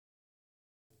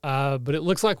But it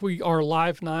looks like we are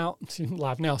live now.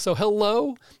 So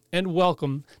hello and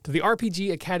welcome to the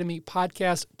RPG Academy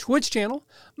podcast Twitch channel.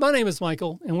 My name is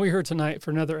Michael, and we're here tonight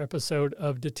for another episode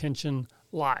of Detention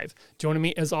Live. Joining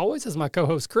me, as always, is my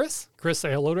co-host Chris. Chris,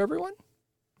 say hello to everyone.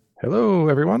 Hello,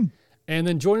 everyone. And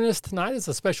then joining us tonight is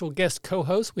a special guest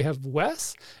co-host. We have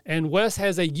Wes, and Wes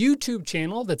has a YouTube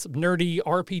channel that's nerdy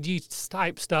RPG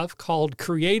type stuff called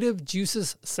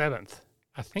CreativeJuices7th.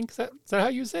 I think is that how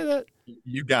you say that?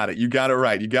 You got it. You got it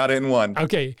right. You got it in one.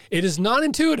 Okay. It is not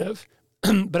intuitive,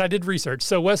 but I did research.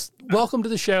 So Wes, welcome to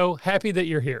the show. Happy that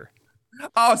you're here.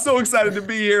 Oh, so excited to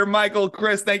be here. Michael,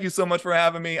 Chris, thank you so much for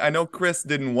having me. I know Chris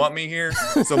didn't want me here.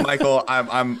 So Michael,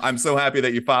 I'm so happy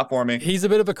that you fought for me. He's a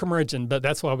bit of a curmudgeon, but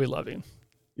that's why we love him.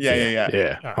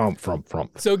 Yeah. Right. From.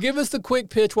 So give us the quick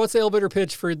pitch. What's the elevator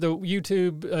pitch for the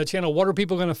YouTube channel? What are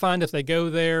people going to find if they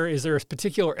go there? Is there a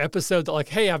particular episode that like,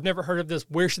 hey, I've never heard of this.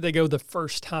 Where should they go the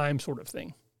first time sort of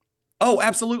thing? Oh,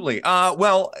 absolutely.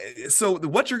 Well, so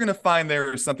what you're going to find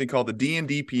there is something called the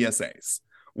D&D PSAs,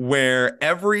 where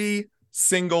every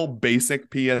single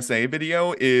basic PSA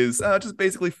video is just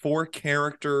basically 4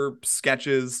 character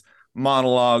sketches,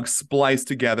 monologues spliced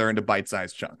together into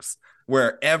bite-sized chunks,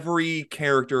 where every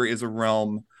character is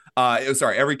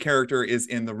every character is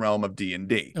in the realm of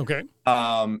D&D. Okay.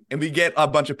 And we get a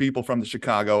bunch of people from the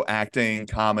Chicago acting,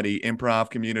 comedy, improv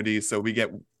community. So we get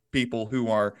people who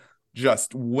are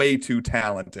just way too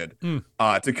talented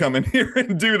to come in here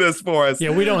and do this for us. Yeah,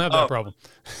 we don't have that problem.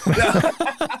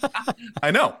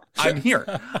 I know. I'm here.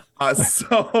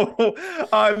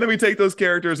 Then we take those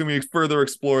characters and we further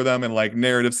explore them in like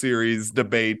narrative series,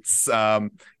 debates. Yeah.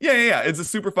 It's a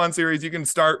super fun series. You can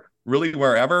start really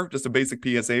wherever, just a basic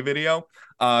PSA video.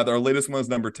 Our latest one is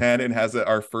number 10 and has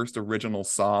our first original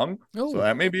song. Oh. So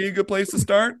that may be a good place to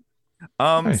start.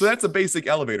 Nice. So that's a basic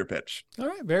elevator pitch. All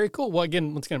right. Very cool. Well,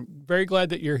 again, once again, very glad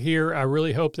that you're here. I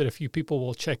really hope that a few people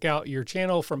will check out your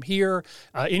channel from here.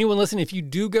 Anyone listening, if you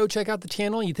do go check out the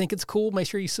channel and you think it's cool, make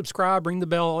sure you subscribe, ring the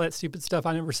bell, all that stupid stuff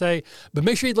I never say. But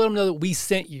make sure you let them know that we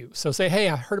sent you. So say, hey,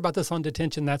 I heard about this on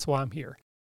Detention. That's why I'm here.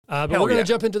 But we're going to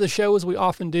jump into the show as we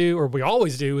often do, or we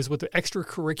always do, is with the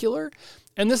extracurricular.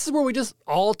 And this is where we just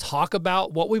all talk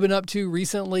about what we've been up to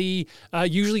recently,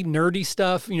 usually nerdy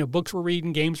stuff, books we're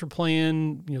reading, games we're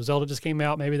playing, Zelda just came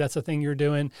out. Maybe that's a thing you're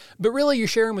doing. But really, you're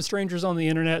sharing with strangers on the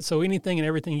internet. So anything and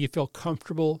everything you feel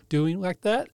comfortable doing like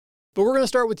that. But we're going to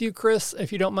start with you, Chris.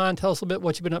 If you don't mind, tell us a little bit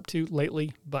what you've been up to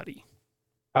lately, buddy.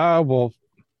 Well,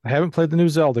 I haven't played the new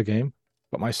Zelda game,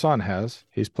 but my son has.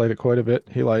 He's played it quite a bit.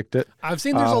 He liked it. I've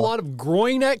seen there's a lot of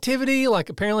groin activity, like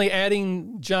apparently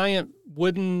adding giant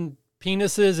wooden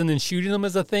penises and then shooting them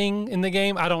as a thing in the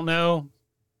game. I don't know.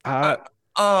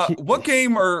 What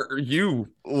game are you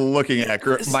looking at,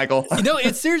 Michael?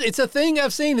 It's serious. It's a thing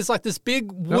I've seen. It's like this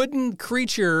big wooden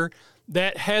creature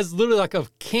that has literally like a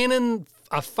cannon,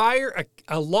 a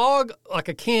log, like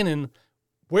a cannon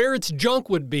where its junk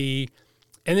would be.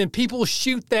 And then people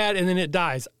shoot that and then it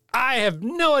dies. I have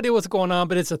no idea what's going on,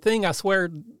 but it's a thing. I swear.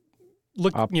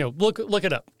 Look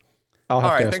it up. All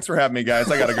right. Thanks for having me, guys.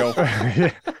 I got to go.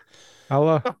 Yeah.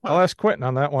 I'll ask Quentin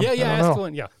on that one. Yeah. Ask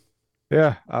Quentin.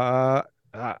 Yeah. I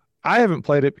haven't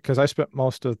played it because I spent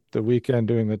most of the weekend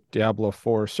doing the Diablo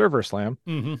 4 server slam.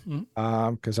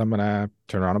 Because I'm going to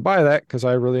turn around and buy that because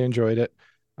I really enjoyed it.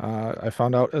 I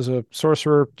found out as a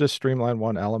sorcerer, just streamline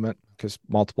one element because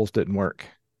multiples didn't work.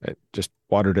 It just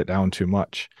watered it down too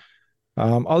much.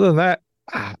 Other than that,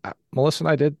 Melissa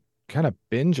and I did kind of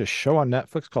binge a show on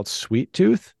Netflix called Sweet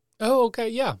Tooth. Oh, okay.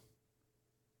 Yeah.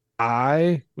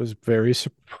 I was very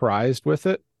surprised with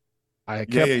it. I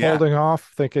kept holding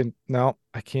off thinking, no,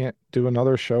 I can't do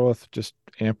another show with just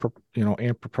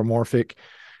anthropomorphic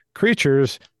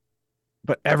creatures,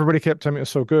 but everybody kept telling me it was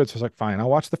so good. So I was like, fine, I'll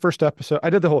watch the first episode. I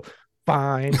did the whole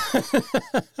fine.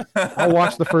 I'll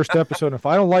watch the first episode. And if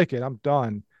I don't like it, I'm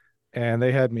done. And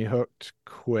they had me hooked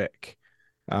quick.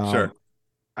 Sure.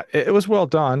 It was well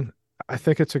done. I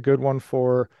think it's a good one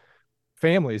for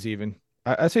families even.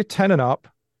 I'd say 10 and up.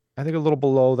 I think a little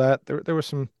below that. There was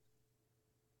some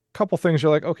couple things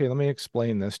you're like, okay, let me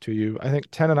explain this to you. I think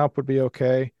 10 and up would be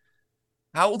okay.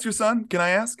 How old's your son? Can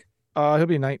I ask? He'll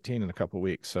be 19 in a couple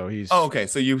weeks. So he's... Oh, okay.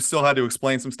 So you still had to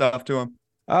explain some stuff to him?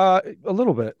 A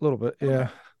little bit. Yeah.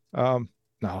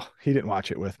 No, he didn't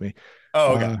watch it with me.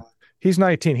 Oh, okay. He's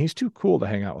 19. He's too cool to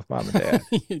hang out with mom and dad.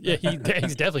 Yeah,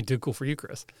 he's definitely too cool for you,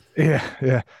 Chris.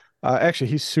 Yeah.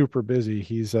 Actually, he's super busy.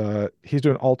 He's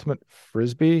doing ultimate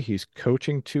frisbee. He's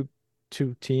coaching two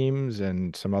teams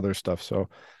and some other stuff. So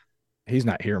he's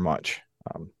not here much.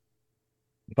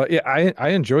 But yeah, I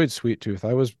enjoyed Sweet Tooth.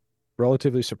 I was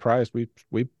relatively surprised.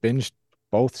 We binged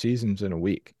both seasons in a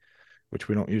week. which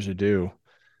we don't usually do.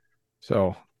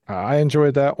 So I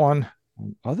enjoyed that one.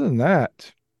 Other than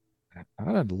that,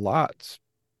 not a lot's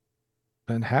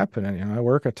been happening. You know, I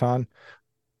work a ton.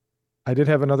 I did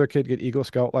have another kid get Eagle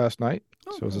Scout last night.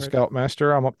 So as a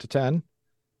Scoutmaster, I'm up to 10.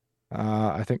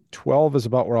 I think 12 is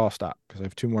about where I'll stop because I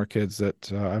have two more kids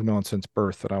that I've known since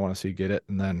birth that I want to see get it.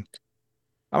 And then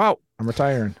I'm out. I'm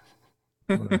retiring.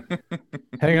 Hang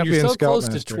up You're being so close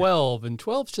to Scoutmaster. 12, and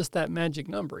 12's just that magic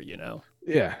number, you know?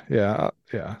 Yeah.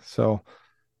 So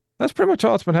that's pretty much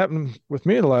all that's been happening with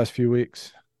me the last few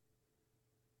weeks.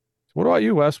 What about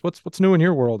you, Wes? What's new in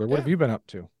your world, or what have you been up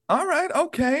to? All right.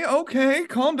 Okay.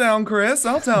 Calm down, Chris.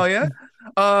 I'll tell you.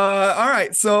 All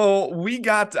right. So we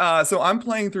got, so I'm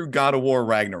playing through God of War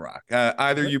Ragnarok.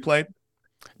 Either you played?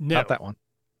 No. Not that one.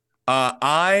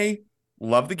 I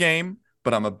love the game,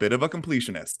 but I'm a bit of a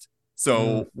completionist.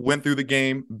 So went through the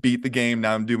game, beat the game.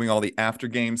 Now I'm doing all the after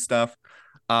game stuff.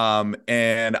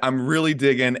 And I'm really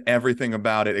digging everything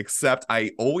about it, except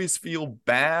I always feel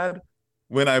bad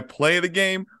when I play the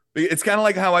game. It's kind of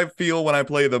like how I feel when I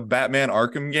play the Batman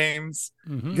Arkham games,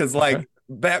 because like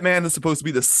Batman is supposed to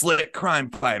be the slick crime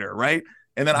fighter, right?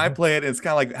 And then I play it, and it's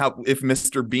kind of like how if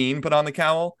Mr. Bean put on the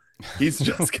cowl, he's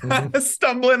just kind of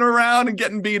stumbling around and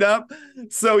getting beat up.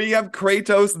 So you have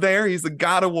Kratos there. He's the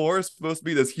God of War, supposed to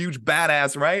be this huge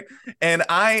badass, right? And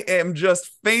I am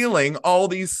just failing all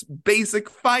these basic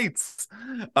fights.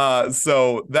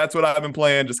 So that's what I've been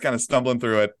playing, just kind of stumbling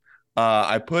through it.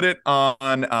 I put it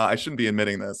on, I shouldn't be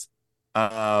admitting this,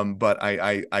 but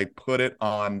I put it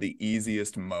on the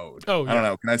easiest mode. Oh, yeah. I don't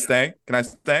know. Can I stay?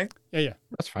 Yeah.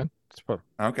 That's fine. Okay.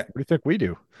 What do you think we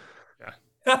do?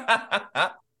 Yeah.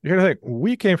 You're gonna think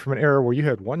we came from an era where you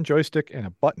had one joystick and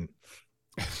a button.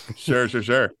 Sure.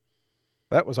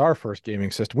 That was our first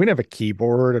gaming system. We didn't have a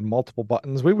keyboard and multiple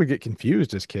buttons. We would get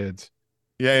confused as kids.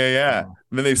 Yeah.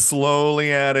 Then they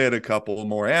slowly added a couple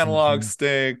more analog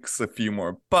sticks, a few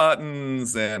more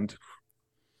buttons, and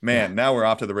man, now we're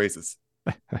off to the races.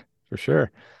 For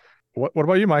sure. What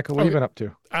about you, Michael? What have you been up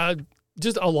to?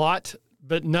 Just a lot,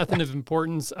 but nothing of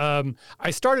importance.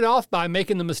 I started off by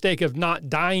making the mistake of not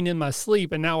dying in my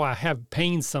sleep, and now I have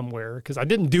pain somewhere because I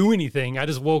didn't do anything. I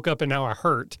just woke up and now I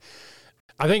hurt.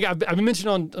 I think I've been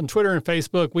mentioned on Twitter and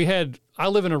Facebook. I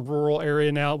live in a rural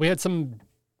area now. We had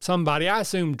somebody, I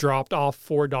assume, dropped off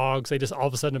 4 dogs. They just all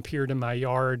of a sudden appeared in my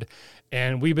yard,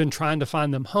 and we've been trying to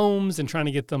find them homes and trying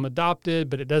to get them adopted,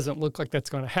 but it doesn't look like that's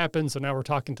going to happen. So now we're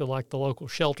talking to like the local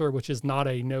shelter, which is not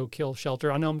a no-kill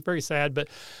shelter. I know I'm very sad, but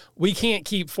we can't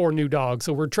keep 4 new dogs.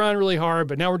 So we're trying really hard,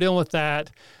 but now we're dealing with that.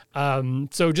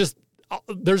 So just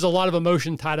there's a lot of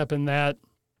emotion tied up in that.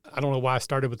 I don't know why I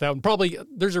started with that one. Probably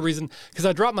there's a reason, because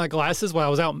I dropped my glasses while I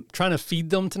was out trying to feed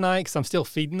them tonight, because I'm still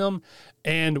feeding them,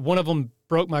 and one of them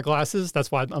broke my glasses. That's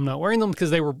why I'm not wearing them, because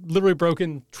they were literally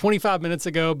broken 25 minutes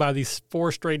ago by these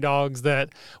 4 stray dogs that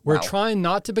we're trying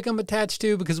not to become attached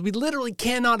to, because we literally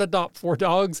cannot adopt 4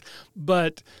 dogs,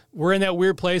 but we're in that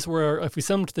weird place where if we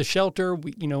send them to the shelter,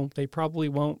 they probably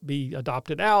won't be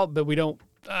adopted out, but we don't.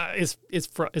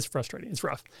 It's frustrating. It's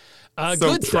rough.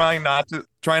 So trying not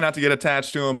to get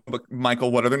attached to them. But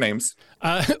Michael, what are their names?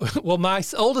 Well, my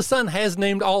oldest son has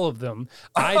named all of them.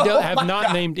 I have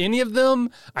not named any of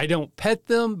them. I don't pet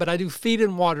them, but I do feed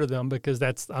and water them, because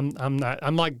I'm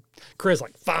like Chris,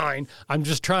 like fine. I'm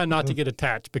just trying not to get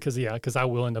attached because I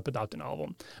will end up adopting all of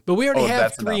them. But we already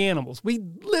have 3 animals. We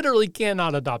literally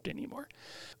cannot adopt anymore.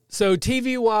 So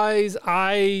TV-wise,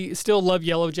 I still love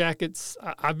Yellow Jackets.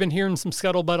 I've been hearing some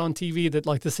scuttlebutt on TV that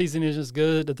like the season isn't as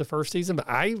good as the first season, but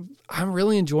I'm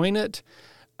really enjoying it.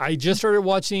 I just started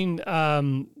watching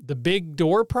the Big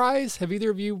Door Prize. Have either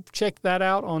of you checked that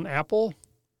out on Apple?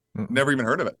 Never even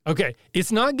heard of it. Okay.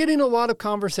 It's not getting a lot of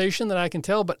conversation that I can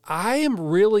tell, but I am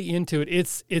really into it.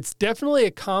 It's definitely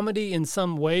a comedy in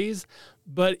some ways,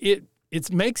 but it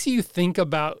makes you think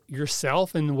about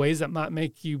yourself in ways that might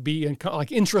make you be like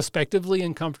introspectively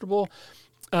uncomfortable.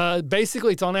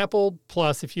 Basically, it's on Apple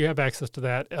Plus if you have access to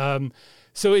that.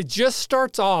 So it just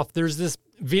starts off. There's this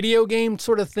video game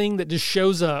sort of thing that just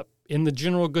shows up in the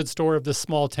general goods store of this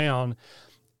small town,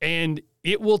 and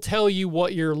it will tell you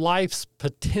what your life's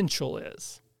potential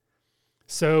is.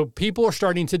 So people are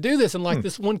starting to do this, and like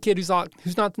this one kid who's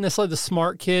not necessarily the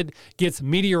smart kid gets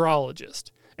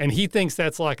meteorologist. And he thinks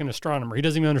that's like an astronomer. He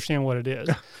doesn't even understand what it is.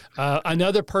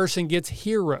 Another person gets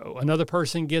hero. Another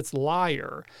person gets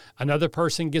liar. Another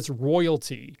person gets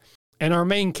royalty. And our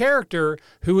main character,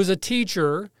 who is a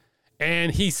teacher,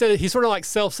 and he sort of like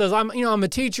self says, I'm a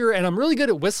teacher and I'm really good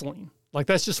at whistling. Like,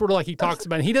 that's just sort of like he talks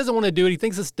about it. He doesn't want to do it. He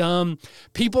thinks it's dumb.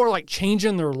 People are like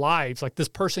changing their lives. Like, this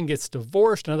person gets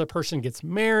divorced, another person gets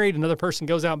married, another person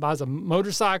goes out and buys a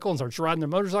motorcycle and starts riding their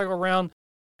motorcycle around.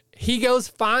 He goes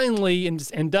finally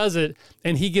and does it,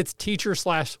 and he gets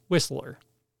teacher/whistler.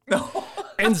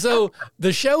 And so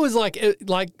the show is like,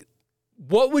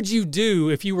 what would you do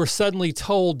if you were suddenly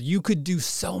told you could do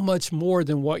so much more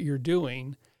than what you're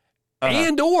doing?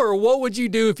 And or what would you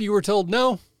do if you were told,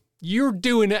 no, you're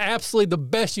doing absolutely the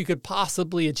best you could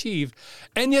possibly achieve?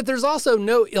 And yet there's also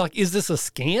no, like, is this a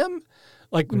scam?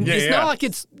 Like, it's not like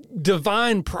it's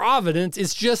divine providence.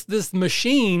 It's just this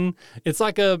machine. It's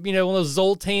like one of those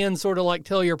Zoltan sort of like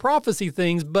tell your prophecy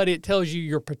things, but it tells you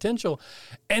your potential.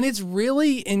 And it's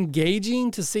really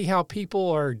engaging to see how people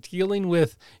are dealing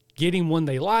with getting one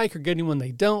they like or getting one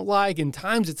they don't like. In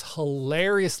times it's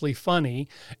hilariously funny.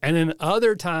 And then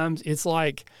other times it's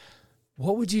like,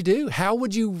 what would you do? How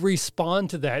would you respond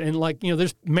to that? And like,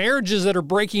 there's marriages that are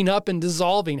breaking up and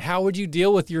dissolving. How would you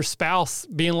deal with your spouse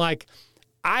being like,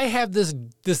 I have this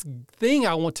thing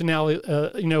I want to now,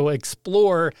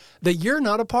 explore that you're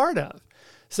not a part of.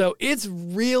 So it's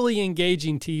really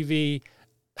engaging TV.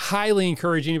 Highly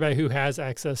encourage anybody who has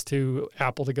access to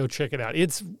Apple to go check it out.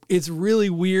 It's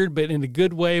really weird, but in a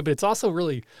good way. But it's also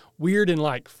really weird in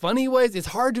like funny ways. It's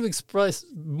hard to express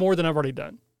more than I've already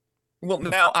done. Well,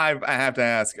 now I have to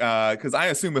ask, because I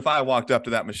assume if I walked up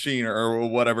to that machine or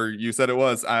whatever you said it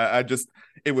was,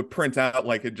 it would print out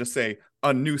like it just say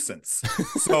a nuisance.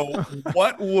 So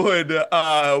what would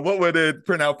it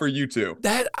print out for you two?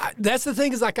 That's the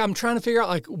thing, is like I'm trying to figure out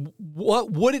like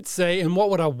what would it say and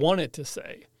what would I want it to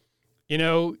say? I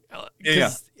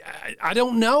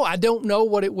don't know. I don't know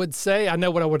what it would say. I know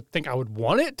what I would think I would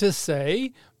want it to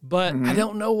say, but I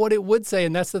don't know what it would say.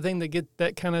 And that's the thing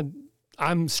that kind of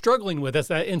I'm struggling with. That's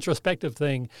that introspective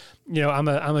thing. I'm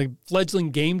a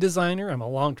fledgling game designer. I'm a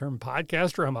long-term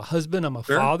podcaster. I'm a husband. I'm a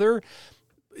father.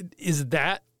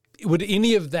 Would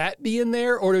any of that be in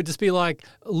there, or would it just be like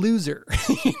loser?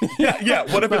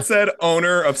 Yeah. What if it said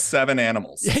owner of 7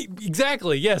 animals? Yeah,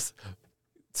 exactly. Yes.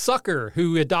 Sucker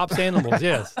who adopts animals.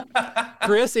 Yes.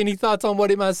 Chris, any thoughts on what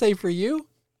it might say for you?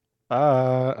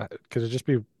 Could it just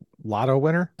be lotto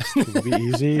winner? Could it be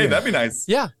easy? Hey, that'd be nice.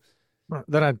 Yeah.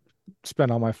 Then I'd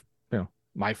spend all my,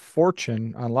 my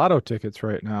fortune on lotto tickets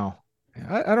right now.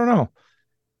 I don't know.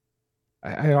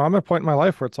 I'm at a point in my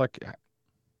life where it's like,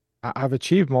 I've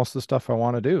achieved most of the stuff I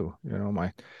want to do.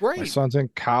 My son's in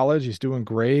college. He's doing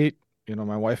great.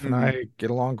 My wife and I get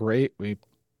along great. We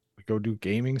go do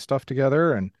gaming stuff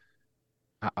together, and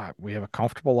we have a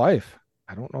comfortable life.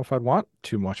 I don't know if I'd want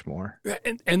too much more.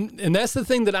 And that's the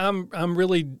thing that I'm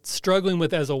really struggling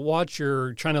with as a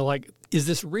watcher, trying to like, is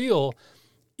this real?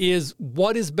 Is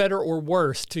what is better or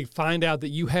worse to find out that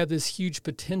you have this huge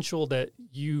potential that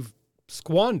you've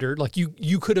squandered? Like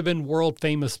you could have been world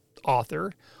famous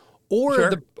author,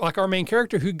 or like our main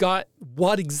character who got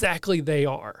what exactly they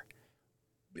are.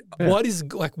 Yeah. What is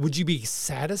like, would you be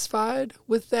satisfied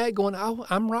with that going, oh,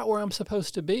 I'm right where I'm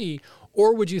supposed to be?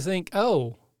 Or would you think,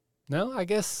 oh, no, I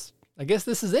guess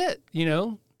this is it,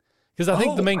 Because I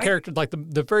think the main character, like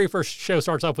the very first show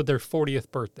starts off with their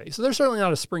 40th birthday. So they're certainly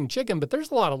not a spring chicken, but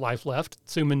there's a lot of life left,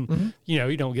 assuming,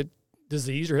 you don't get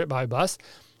diseased or hit by a bus.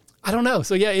 I don't know.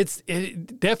 So yeah,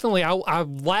 it definitely, I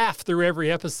laugh through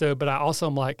every episode, but I also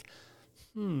am like,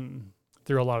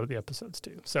 through a lot of the episodes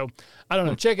too. So I don't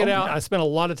know. Check it out. Yeah. I spent a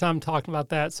lot of time talking about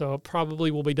that, so it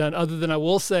probably will be done. Other than I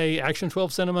will say Action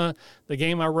 12 Cinema, the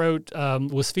game I wrote,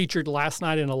 was featured last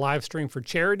night in a live stream for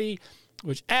charity,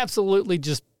 which absolutely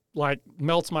just like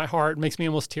melts my heart, makes me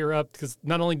almost tear up, because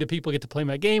not only do people get to play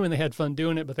my game and they had fun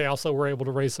doing it, but they also were able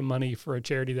to raise some money for a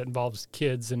charity that involves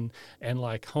kids and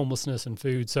like homelessness and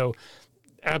food. So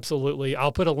absolutely.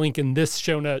 I'll put a link in this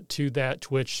show note to that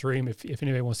Twitch stream if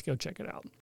anybody wants to go check it out.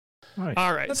 Nice.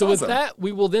 All right. That's awesome. With that,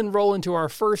 we will then roll into our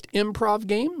first improv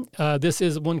game. This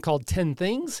is one called 10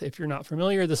 Things. If you're not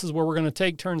familiar, this is where we're going to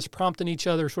take turns prompting each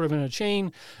other sort of in a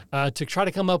chain to try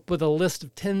to come up with a list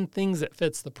of 10 things that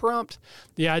fits the prompt.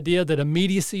 The idea that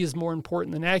immediacy is more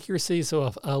important than accuracy.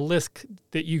 So a list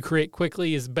that you create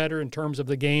quickly is better in terms of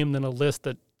the game than a list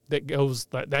that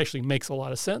actually makes a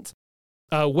lot of sense.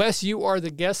 Wes, you are the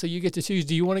guest, so you get to choose.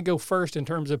 Do you want to go first in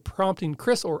terms of prompting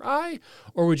Chris or I,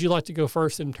 or would you like to go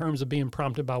first in terms of being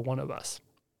prompted by one of us?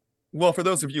 Well, for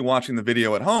those of you watching the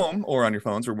video at home or on your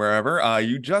phones or wherever,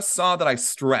 you just saw that I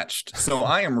stretched. So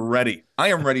I am ready.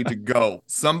 I am ready to go.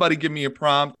 Somebody give me a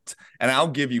prompt, and I'll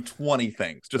give you 20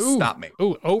 things. Just stop me.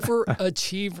 Ooh,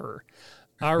 overachiever.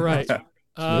 All right. For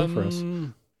us.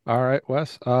 All right,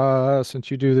 Wes.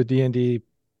 Since you do the D&D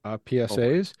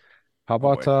PSAs, How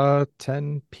about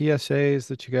 10 PSAs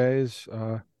that you guys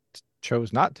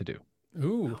chose not to do?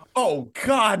 Ooh. Oh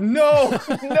God, no,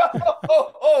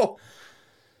 no.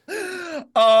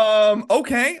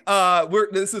 Okay.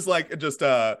 This is like just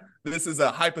this is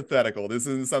a hypothetical. This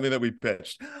isn't something that we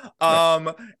pitched.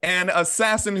 An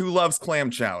assassin who loves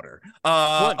clam chowder.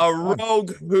 A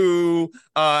rogue who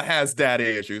has daddy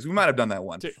issues. We might have done that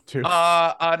one. Two.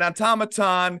 An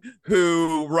automaton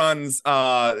who runs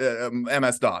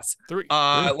MS DOS. Three.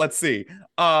 Let's see.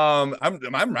 I'm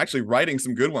actually writing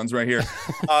some good ones right here.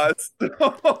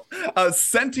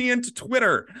 Sentient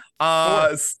Twitter.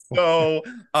 So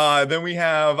then we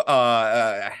have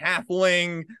a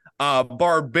halfling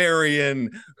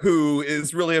barbarian who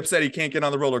is really upset he can't get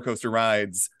on the roller coaster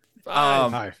rides.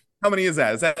 Five. How many is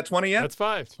that? Is that 20 yet? That's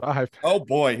five. Oh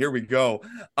boy, here we go.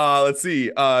 Let's see.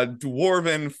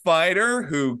 Dwarven fighter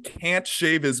who can't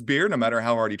shave his beard no matter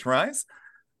how hard he tries.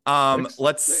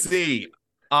 Let's see.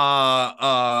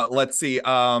 An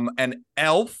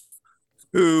elf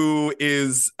who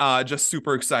is just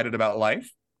super excited about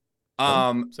life.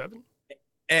 Seven.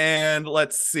 And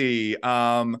let's see.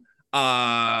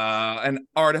 An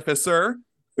artificer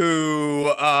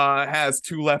who has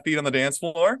two left feet on the dance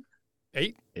floor.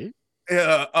 Eight.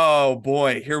 Oh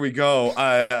boy, here we go.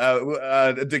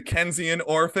 A Dickensian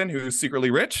orphan who's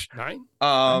secretly rich. Nine.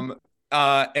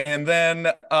 And then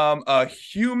a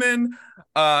human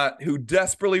who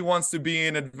desperately wants to be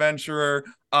an adventurer,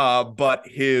 but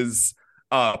his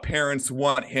parents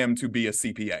want him to be a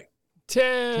CPA.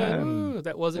 10. Ooh,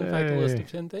 that was in fact a list of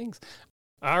 10 things.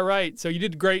 All right, so you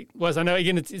did great, Wes. I know,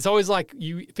 again, it's always like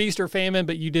you feast or famine,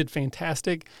 but you did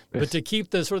fantastic. Yes. But to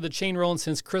keep the sort of the chain rolling,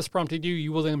 since Chris prompted you,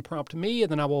 you will then prompt me,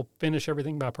 and then I will finish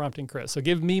everything by prompting Chris. So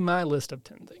give me my list of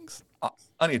 10 things.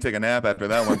 I need to take a nap after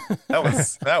that one.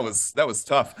 That was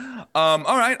tough.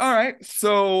 All right.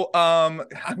 So I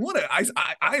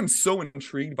am so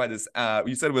intrigued by this.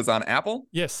 You said it was on Apple?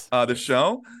 Yes. The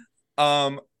show.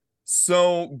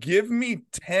 So give me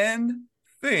 10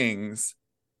 things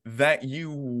that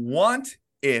you want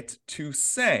it to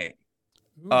say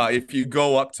if you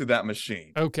go up to that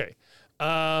machine. Okay.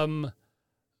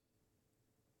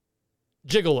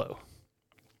 Gigolo.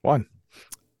 1.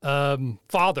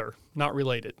 Father, not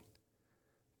related.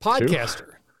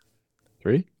 Podcaster.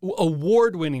 3.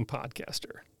 Award-winning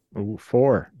podcaster.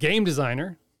 4. Game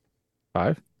designer.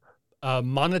 5.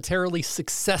 Monetarily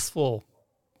successful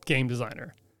game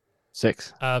designer.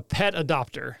 6. Pet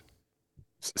adopter.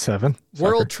 7.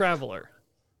 World traveler.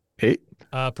 8.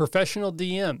 Professional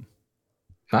DM.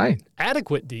 9.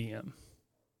 Adequate DM.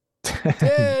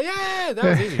 Yeah, that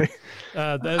was easy.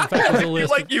 That in fact was a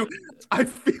list. I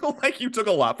feel like you took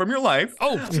a lot from your life.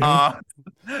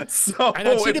 So and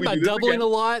I cheated by doubling a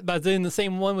lot, by doing the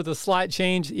same one with a slight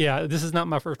change. Yeah, this is not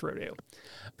my first rodeo.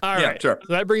 All right, sure.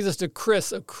 So that brings us to Chris.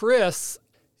 So Chris,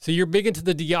 so you're big into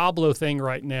the Diablo thing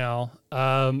right now.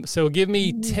 So give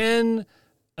me 10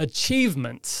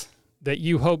 achievements that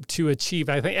you hope to achieve.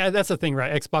 I think that's the thing,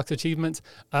 right? Xbox achievements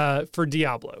for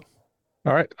Diablo.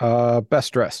 All right.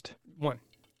 Best dressed. 1.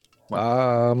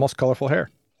 Most colorful hair.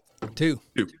 2.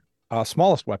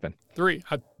 Smallest weapon. 3.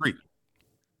 3.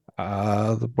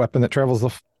 The weapon that travels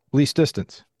the least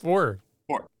distance. 4.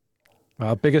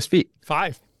 Biggest feet.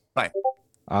 5.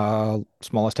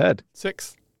 Smallest head.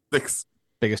 6. 6.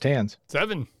 Biggest hands.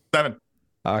 7. 7.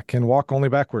 Can walk only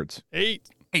backwards. 8.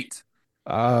 8.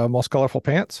 Most colorful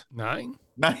pants. 9.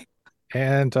 9.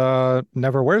 And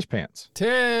never wears pants.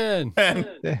 10. 10.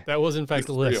 That was in fact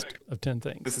a list of 10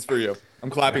 things. This is for you.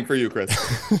 I'm clapping for you, Chris.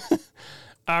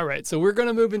 All right, so we're going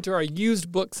to move into our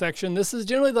used book section. This is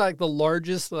generally like the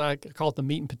largest, I call it the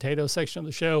meat and potato section of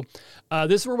the show.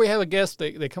 This is where we have a guest.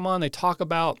 They come on, they talk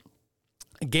about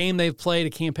a game they've played, a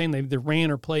campaign they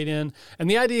ran or played in. And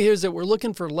the idea here is that we're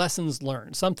looking for lessons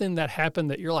learned, something that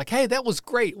happened that you're like, hey, that was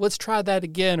great. Let's try that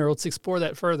again, or let's explore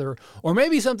that further. Or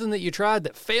maybe something that you tried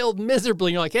that failed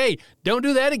miserably. And you're like, hey, don't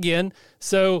do that again.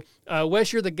 So,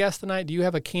 Wes, you're the guest tonight. Do you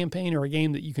have a campaign or a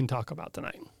game that you can talk about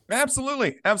tonight?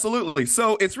 Absolutely.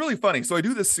 So it's really funny. So I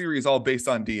do this series all based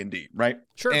on D&D, right?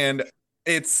 Sure. And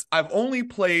I've only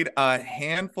played a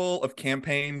handful of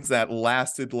campaigns that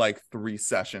lasted like 3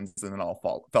 sessions and then all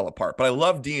fell apart. But I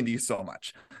love D&D so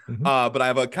much. Mm-hmm. But I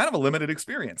have a kind of a limited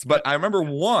experience. But I remember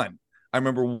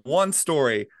one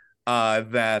story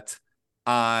that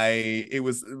it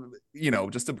was,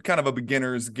 just a kind of a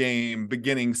beginner's game,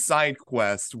 beginning side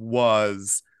quest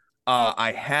was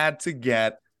I had to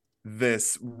get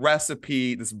this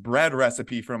bread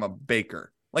recipe from a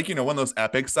baker. Like, one of those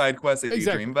epic side quests that you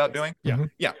dream about doing. Yeah.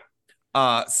 Yeah.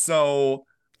 So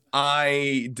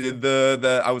I did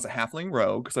I was a halfling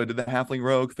rogue, so I did the halfling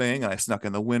rogue thing, and I snuck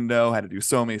in the window, had to do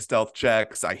so many stealth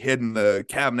checks. I hid in the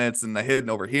cabinets, and I hid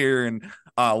over here, and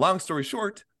long story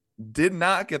short, did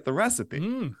not get the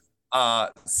recipe.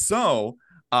 And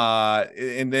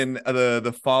then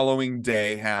the following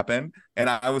day happened, and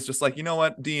I was just like, you know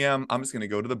what, DM, I'm just gonna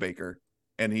go to the baker.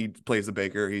 And he plays the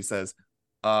baker. He says,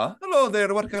 hello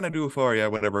there, what can I do for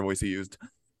you? Whatever voice he used.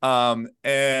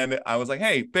 And I was like,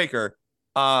 hey, baker,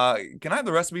 can I have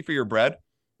the recipe for your bread?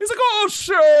 He's like, oh,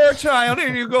 sure, child,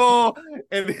 here you go.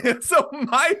 And so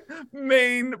my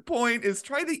main point is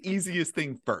try the easiest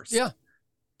thing first. Yeah.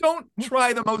 Don't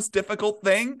try the most difficult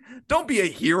thing. Don't be a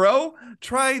hero.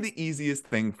 Try the easiest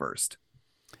thing first.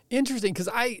 Interesting, because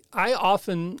I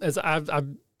often, as I've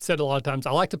said a lot of times,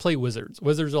 I like to play wizards.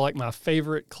 Wizards are like my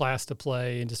favorite class to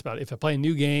play, and just about if I play a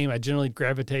new game, I generally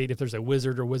gravitate if there's a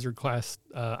wizard or wizard class,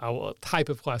 type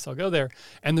of class, I'll go there.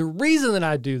 And the reason that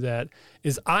I do that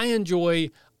is I enjoy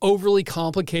overly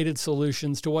complicated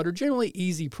solutions to what are generally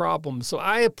easy problems. So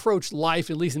I approach life,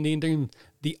 at least in D&D,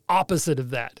 the opposite of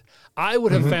that. I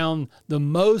would have found the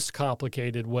most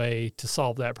complicated way to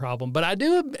solve that problem, but I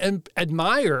do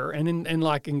admire and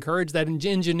like encourage that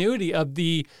ingenuity of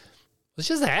the let's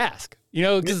just ask,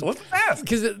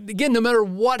 because again, no matter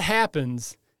what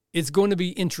happens, it's going to be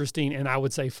interesting and I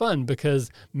would say fun,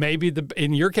 because maybe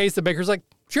in your case, the baker's like,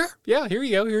 sure, yeah, here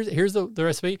you go. Here's the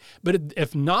recipe. But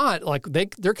if not, like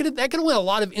that could have went a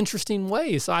lot of interesting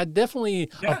ways. So I definitely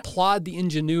applaud the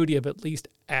ingenuity of at least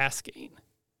asking.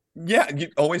 Yeah, you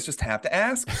always just have to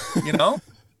ask,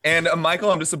 And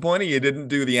Michael, I'm disappointed you didn't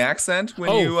do the accent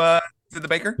when you did the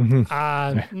baker.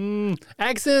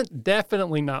 Accent,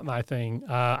 definitely not my thing.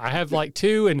 I have like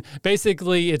two, and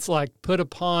basically it's like put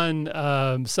upon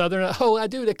Southern. Oh, I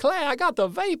do declare I got the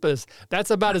vapors.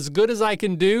 That's about as good as I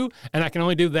can do, and I can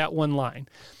only do that one line.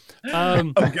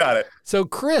 Got it. So,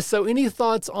 Chris, any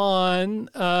thoughts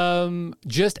on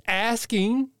just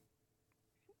asking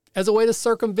as a way to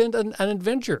circumvent an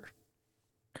adventure?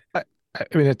 I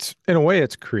mean, it's in a way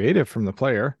it's creative from the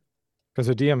player, because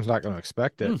the DM's not going to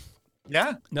expect it.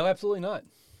 Yeah. No, absolutely not.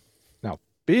 Now,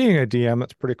 being a DM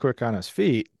that's pretty quick on his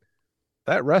feet,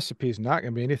 that recipe is not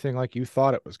going to be anything like you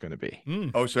thought it was going to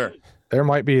be. Oh, sure. There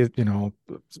might be, the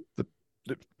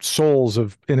souls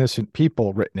of innocent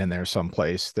people written in there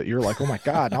someplace that you're like, oh my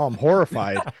God, now I'm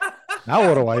horrified. Now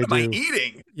what do I do? What am I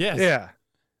eating? Yes. Yeah.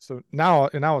 So now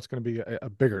it's going to be a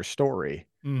bigger story.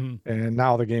 And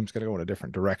now the game's going to go in a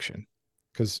different direction.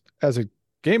 Because as a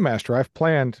game master, I've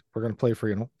planned we're going to play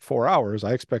for 4 hours.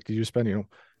 I expected you to spend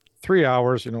 3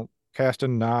 hours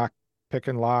casting knock,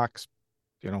 picking locks,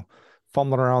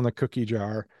 fumbling around the cookie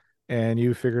jar, and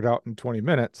you figured out in 20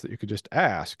 minutes that you could just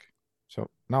ask. So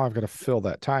now I've got to fill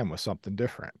that time with something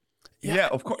different. Yeah,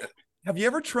 of course. Have you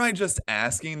ever tried just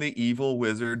asking the evil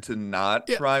wizard to not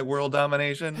try world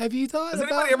domination? Have you thought Has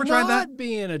about anybody ever tried that?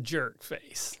 Being a jerk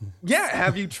face? Yeah,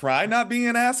 have you tried not being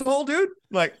an asshole, dude?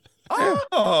 Like,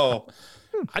 oh.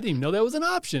 I didn't even know that was an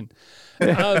option.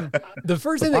 The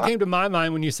first thing that came to my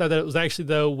mind when you said that it was actually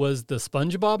was the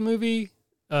SpongeBob movie.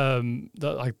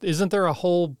 Isn't there a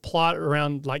whole plot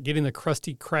around like getting the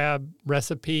Krusty Krab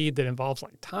recipe that involves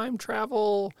like time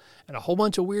travel and a whole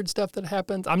bunch of weird stuff that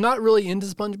happens? I'm not really into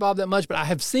SpongeBob that much, but I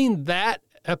have seen that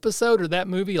episode or that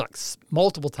movie like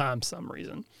multiple times for some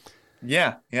reason.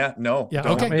 Yeah, no. Yeah,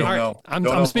 don't, okay. Don't All right.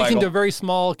 know. I'm speaking to a very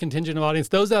small contingent of audience.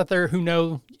 Those out there who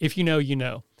know, if you know, you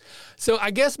know. So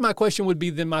I guess my question would be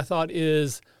then my thought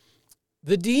is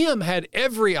the DM had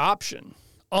every option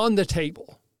on the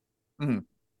table.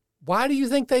 Why do you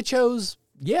think they chose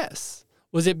yes?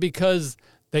 Was it because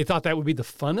they thought that would be the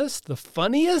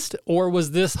funniest, or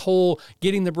was this whole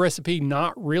getting the recipe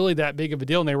not really that big of a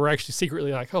deal and they were actually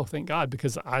secretly like, oh, thank God,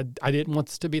 because I didn't want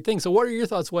this to be a thing. So what are your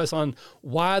thoughts, Wes, on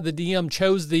why the DM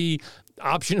chose the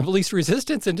option of least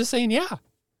resistance and just saying yeah?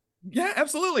 Yeah,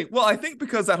 absolutely. Well, I think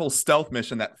because that whole stealth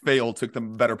mission that failed took the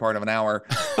better part of an hour.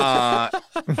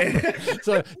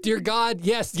 So, dear God,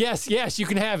 yes, you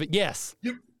can have it. Yes.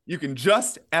 You can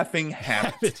just effing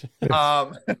have it.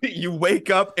 You wake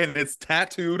up and it's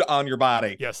tattooed on your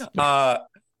body. Yes. And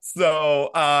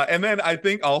then I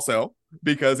think also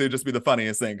because it'd just be the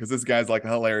funniest thing because this guy's like a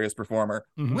hilarious performer,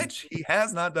 which he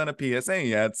has not done a PSA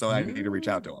yet, so I need to reach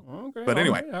out to him. Okay, but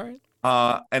anyway, all right.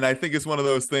 And I think it's one of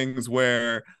those things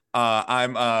where I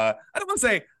don't want to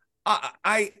say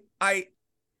I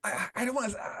don't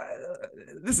want to.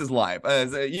 This is live.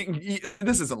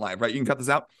 This isn't live, right? You can cut this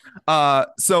out.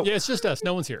 So yeah, it's just us.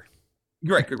 No one's here.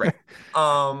 Great.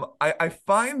 I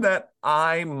find that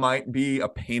I might be a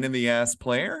pain in the ass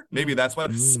player. Maybe that's why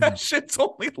the sessions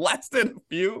only lasted a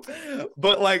few.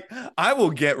 But like, I will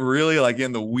get really like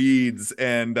in the weeds,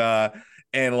 and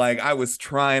like I was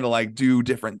trying to like do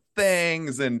different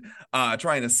things and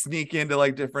trying to sneak into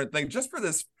like different things just for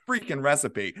this freaking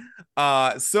recipe.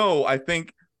 So I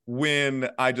think when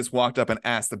I just walked up and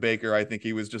asked the baker, I think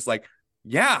he was just like,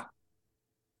 "Yeah,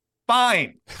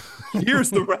 fine.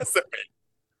 Here's the recipe."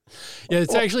 Yeah,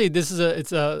 it's actually this is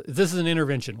an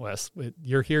intervention, Wes.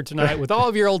 You're here tonight with all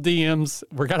of your old DMs.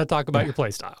 We're gonna talk about your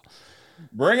play style.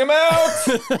 Bring them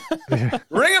out.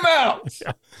 Bring them out.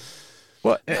 Yeah.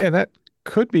 Well, and that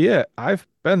could be it. I've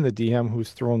been the DM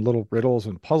who's thrown little riddles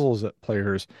and puzzles at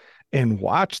players and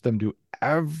watched them do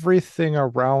everything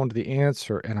around the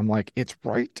answer, and I'm like, it's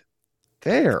right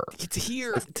there. It's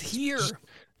here. It's here.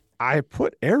 I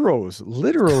put arrows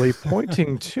literally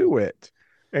pointing to it.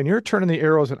 And you're turning the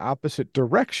arrows in opposite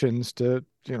directions to,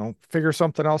 figure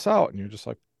something else out. And you're just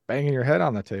like banging your head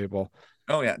on the table.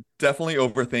 Oh yeah. Definitely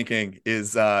overthinking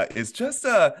is just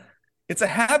it's a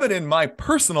habit in my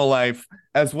personal life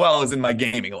as well as in my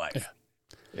gaming life.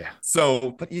 Yeah.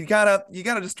 So, but you gotta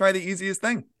just try the easiest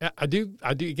thing. Yeah, I do.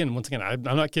 Again, once again, I'm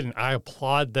not kidding. I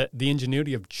applaud the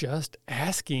ingenuity of just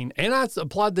asking, and I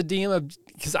applaud the DM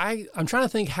because I'm trying to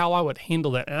think how I would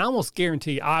handle that. And I almost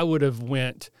guarantee I would have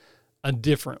went a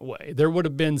different way. There would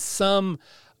have been some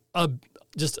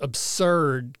just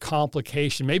absurd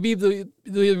complication. Maybe they'd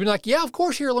be like, yeah, of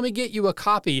course, here, let me get you a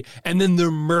copy. And then they're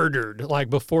murdered like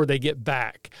before they get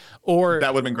back. Or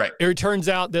that would have been great. It turns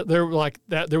out that there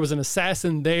was an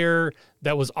assassin there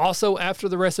that was also after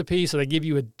the recipe. So they give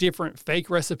you a different fake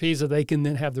recipe so they can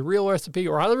then have the real recipe.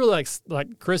 Or I really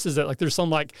like Chris is that like there's some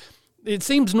like, it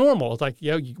seems normal. It's like,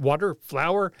 water,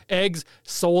 flour, eggs,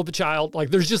 soul of a child.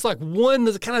 Like there's just like one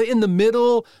that's kind of in the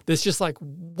middle that's just like,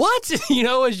 what?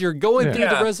 As you're going through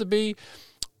the recipe.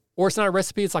 Or it's not a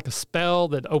recipe, it's like a spell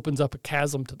that opens up a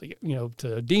chasm to the,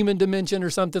 to a demon dimension or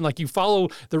something. Like you follow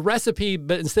the recipe,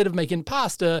 but instead of making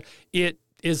pasta, it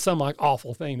is some like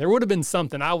awful thing. There would have been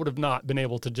something. I would have not been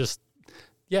able to just,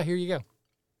 here you go.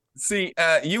 See,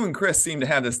 you and Chris seem to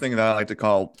have this thing that I like to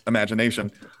call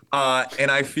imagination. And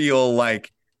I feel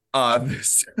like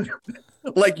this,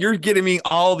 like you're getting me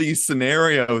all these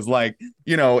scenarios. Like,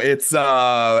 it's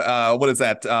what is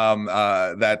that?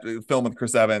 That film with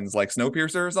Chris Evans, like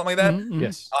Snowpiercer or something like that. Mm-hmm.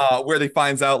 Yes. Where they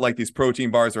finds out like these protein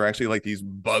bars are actually like these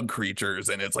bug creatures,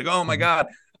 and it's like, oh my God,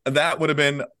 that would have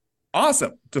been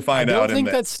awesome to find out. I don't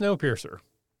think that's Snowpiercer.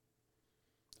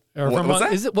 Or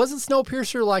was it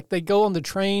Snowpiercer like they go on the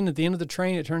train at the end of the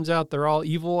train? It turns out they're all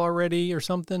evil already or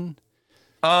something.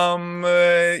 You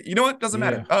know what? Doesn't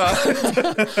matter.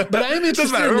 But I am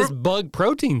interested in this bug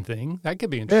protein thing. That could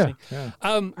be interesting.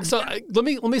 Yeah. So let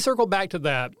me circle back to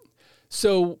that.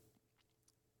 So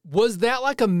was that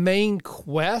like a main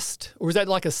quest, or was that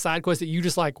like a side quest that you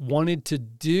just like wanted to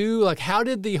do? Like, how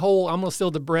did the whole "I'm gonna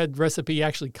steal the bread" recipe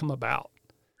actually come about?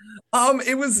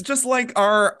 It was just like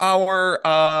our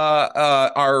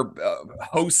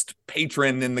host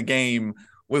patron in the game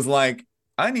was like,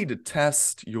 I need to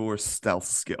test your stealth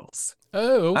skills.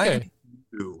 Oh, okay. I need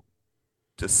you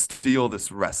to steal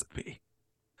this recipe.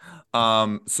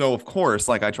 So of course,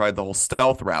 like I tried the whole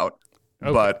stealth route,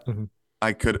 but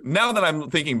I could. Now that I'm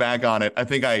thinking back on it, I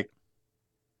think I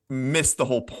missed the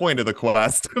whole point of the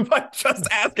quest by just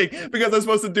asking because I'm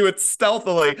supposed to do it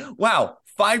stealthily. Wow,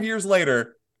 5 years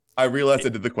later, I realized I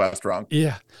did the quest wrong.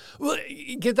 Yeah. Well,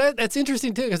 that's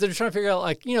interesting too, because they're trying to figure out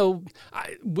like,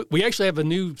 we actually have a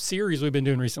new series we've been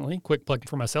doing recently, quick plug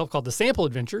for myself, called the Sample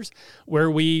Adventures, where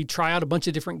we try out a bunch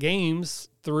of different games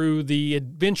through the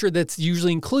adventure that's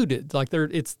usually included. Like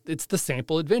it's the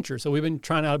sample adventure. So we've been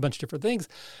trying out a bunch of different things.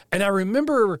 And I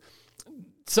remember,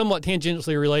 somewhat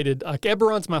tangentially related, like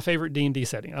Eberron's my favorite D&D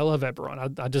setting. I love Eberron.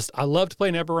 I love to play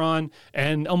in Eberron,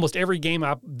 and almost every game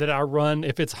that I run,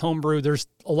 if it's homebrew, there's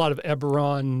a lot of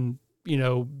Eberron,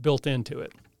 built into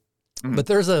it. Mm-hmm. But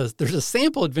there's a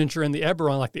sample adventure in the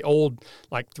Eberron, like the old,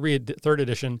 like third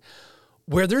edition,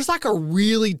 where there's like a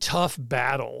really tough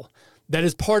battle that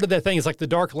is part of that thing. It's like the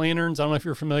Dark Lanterns. I don't know if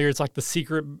you're familiar. It's like the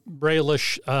secret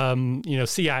Braille-ish,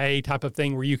 CIA type of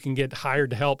thing where you can get hired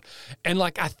to help. And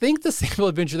like, I think the sample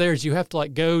adventure there is you have to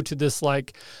like go to this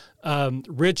like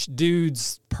rich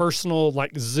dude's personal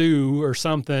like zoo or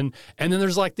something. And then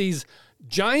there's like these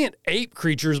giant ape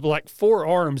creatures with like 4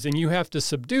 arms, and you have to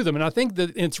subdue them. And I think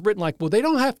that it's written like, well, they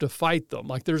don't have to fight them.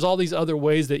 Like there's all these other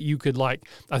ways that you could like,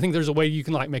 I think there's a way you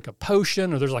can like make a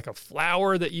potion, or there's like a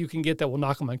flower that you can get that will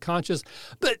knock them unconscious.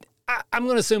 But I'm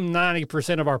going to assume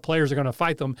 90% of our players are going to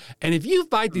fight them. And if you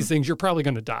fight these things, you're probably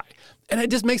going to die. And it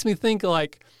just makes me think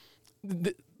like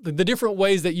the different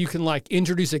ways that you can like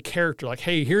introduce a character. Like,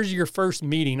 hey, here's your first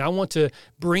meeting. I want to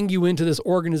bring you into this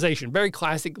organization. Very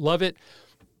classic. Love it.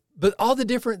 But all the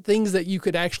different things that you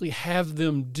could actually have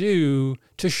them do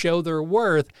to show their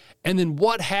worth. And then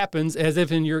what happens, as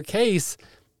if in your case,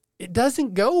 it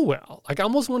doesn't go well. Like, I'm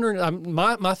almost wondering,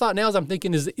 my thought now is I'm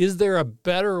thinking, is there a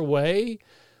better way?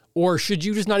 Or should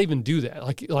you just not even do that?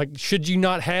 Like, should you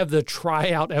not have the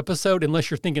tryout episode unless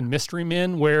you're thinking Mystery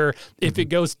Men, where if it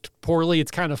goes poorly,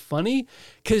 it's kind of funny?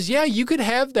 Because, yeah, you could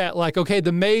have that, like, okay,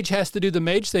 the mage has to do the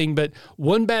mage thing, but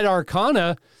one bad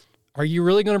arcana, are you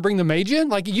really going to bring the mage in?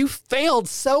 Like, you failed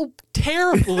so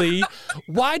terribly.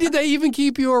 Why did they even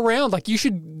keep you around? Like, you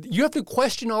have to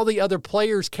question all the other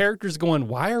players' characters going,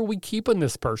 why are we keeping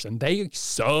this person? They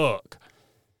suck.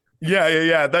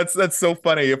 Yeah. That's so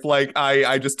funny. If like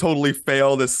I just totally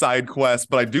fail this side quest,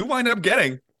 but I do wind up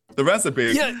getting the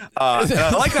recipe. Yeah. And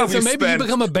I like how so we maybe you spent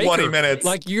become a baker. 20 minutes.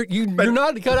 Like you're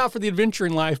not cut out for the adventure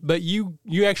in life, but you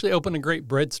actually open a great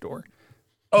bread store.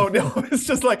 Oh no, it's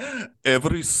just like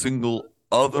every single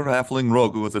other halfling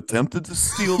rogue who has attempted to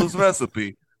steal this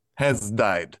recipe has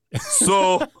died.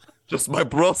 So just my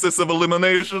process of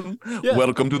elimination. Yeah.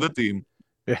 Welcome to the team.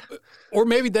 Yeah. Or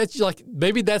maybe that's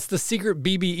the secret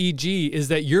BBEG is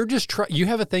that you're just you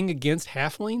have a thing against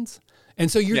halflings,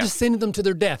 and so you're just sending them to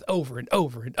their death over and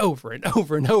over and over and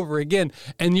over and over again.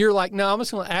 And you're like, no, I'm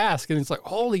just going to ask, and it's like,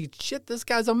 holy shit, this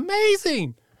guy's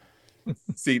amazing.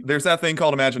 See, there's that thing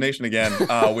called imagination again,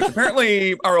 which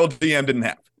apparently our old DM didn't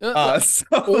have.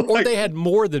 Or they had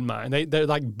more than mine. They're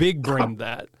like big brained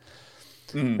that.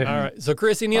 Mm. All right. So,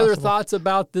 Chris, any other thoughts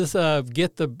about this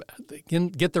get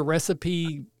the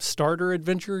recipe starter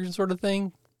adventure sort of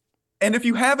thing? And if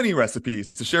you have any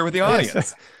recipes to share with the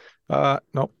audience.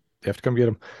 Nope. You have to come get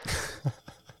them.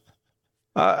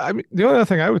 I mean, the only other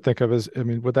thing I would think of is,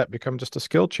 would that become just a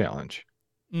skill challenge?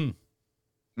 Mm.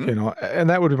 You know, and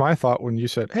that would be my thought when you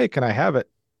said, hey, can I have it?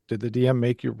 Did the DM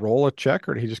make you roll a check,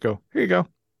 or did he just go, here you go?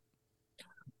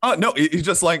 No, he's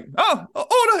just like,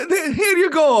 here you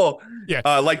go. Yeah.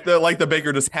 Like the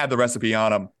baker just had the recipe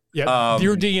on him. Yeah.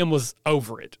 Your DM was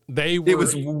over it. It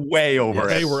was way over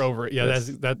it. They were over it. Yeah. Yes.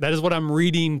 That is what I'm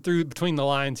reading through between the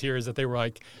lines here, is that they were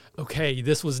like, okay,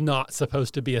 this was not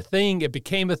supposed to be a thing. It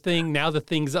became a thing. Now the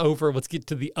thing's over. Let's get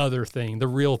to the other thing, the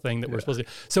real thing that we're supposed to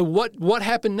do. So what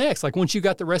happened next? Like, once you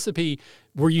got the recipe,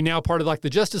 were you now part of like the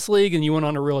Justice League and you went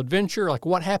on a real adventure? Like,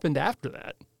 what happened after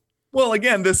that? Well,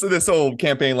 again, this whole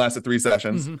campaign lasted 3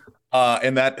 sessions. Mm-hmm.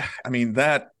 And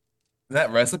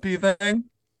that recipe thing,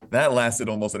 that lasted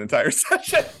almost an entire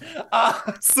session.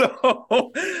 So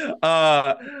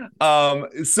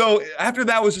after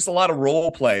that was just a lot of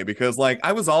role play, because like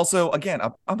I was also, again,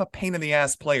 I'm a pain in the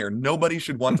ass player. Nobody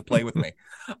should want to play with me.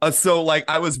 So like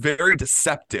I was very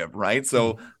deceptive, right?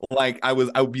 So like I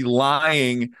would be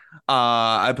lying.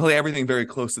 I play everything very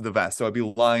close to the vest, so I'd be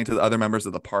lying to the other members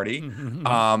of the party.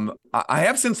 Mm-hmm. I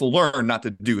have since learned not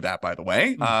to do that, by the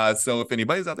way. So if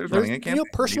anybody's out there running a campaign,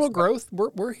 personal growth,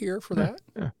 we're here for that.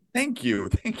 Yeah. Thank you.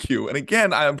 And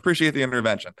again, I appreciate the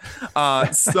intervention.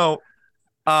 So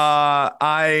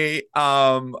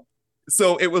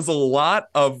it was a lot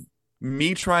of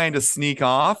me trying to sneak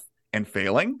off and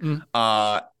failing.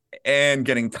 And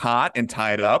getting caught and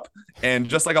tied up, and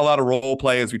just like a lot of role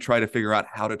play as we try to figure out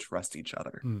how to trust each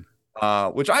other,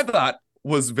 which I thought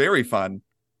was very fun.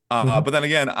 But then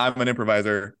again, I'm an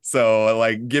improviser,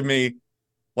 so give me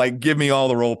all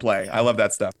the role play. I love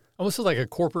that stuff. Almost like a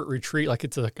corporate retreat, like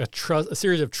it's a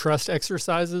series of trust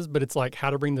exercises, but it's like how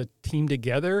to bring the team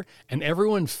together, and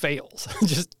everyone fails,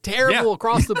 just terrible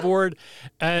across the board.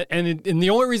 And the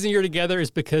only reason you're together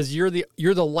is because you're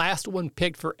the last one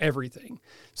picked for everything.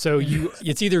 So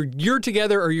it's either you're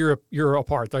together or you're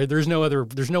apart. There's no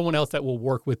one else that will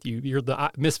work with you. You're the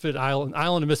misfit island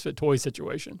of misfit toys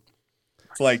situation.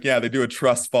 It's like, they do a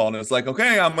trust fall, and it's like,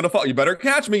 okay, I'm gonna fall. You better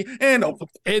catch me, and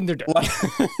they're done.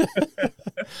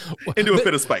 Into a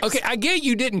fit of spikes. Okay, I get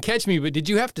you didn't catch me, but did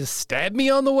you have to stab me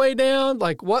on the way down?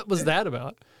 Like, what was that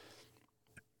about?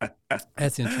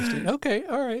 That's interesting. Okay,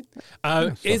 all right.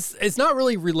 It's not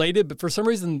really related, but for some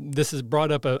reason this has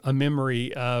brought up a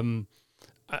memory. When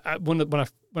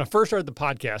I first started the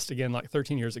podcast again, like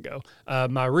 13 years ago,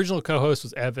 my original co-host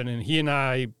was Evan, and he and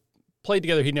I played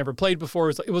together. He'd never played before.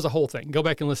 It was a whole thing. Go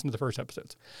back and listen to the first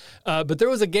episodes. But there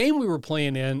was a game we were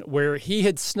playing in where he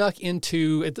had snuck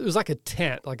into, it was like a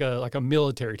tent, like a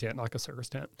military tent, like a circus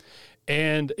tent.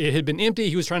 And it had been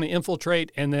empty. He was trying to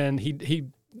infiltrate, and then he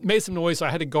made some noise, so I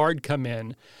had a guard come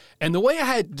in. And the way I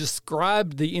had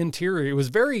described the interior, it was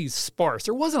very sparse.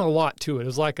 There wasn't a lot to it. It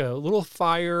was like a little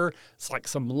fire, it's like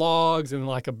some logs and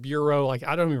like a bureau. Like,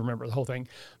 I don't even remember the whole thing.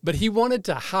 But he wanted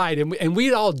to hide. And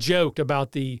we'd all joked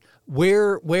about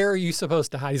where are you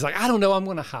supposed to hide? He's like, I don't know, I'm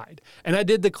going to hide. And I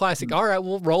did the classic, all right,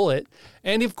 we'll roll it.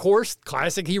 And of course,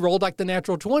 classic, he rolled like the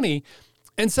natural 20.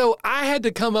 And so I had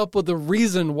to come up with a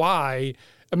reason why.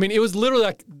 I mean, it was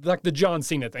literally like the John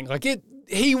Cena thing. Like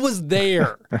he was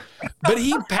there, but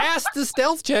he passed the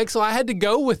stealth check, so I had to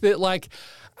go with it. Like,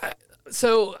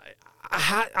 so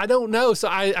I don't know. So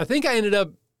I think I ended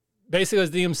up basically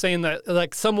as DM saying that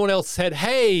like someone else said,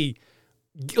 "Hey,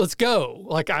 let's go."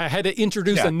 Like I had to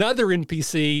introduce another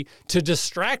NPC to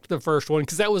distract the first one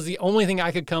because that was the only thing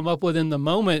I could come up with in the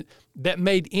moment that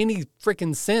made any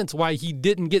freaking sense why he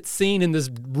didn't get seen in this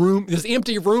room, this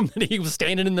empty room that he was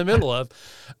standing in the middle of.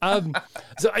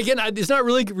 So again, it's not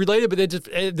really related, but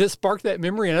this sparked that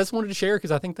memory, and I just wanted to share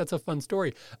because I think that's a fun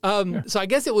story. So I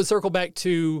guess it would circle back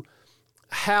to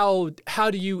how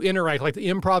do you interact, like the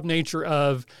improv nature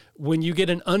of when you get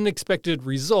an unexpected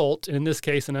result, in this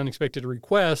case, an unexpected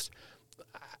request,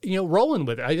 rolling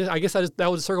with it. I guess that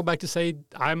would circle back to say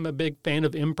I'm a big fan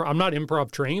of improv. I'm not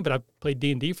improv trained, but I've played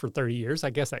D&D for 30 years.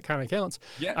 I guess that kind of counts.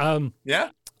 Yeah.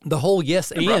 The whole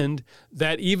yes improv. And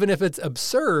that even if it's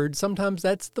absurd, sometimes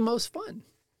that's the most fun.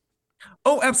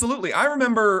 Oh, absolutely. I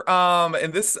remember,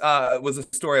 and this was a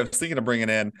story I was thinking of bringing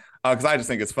in because I just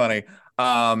think it's funny.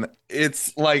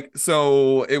 It's like,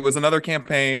 so it was another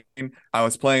campaign. I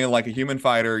was playing like a human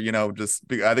fighter, I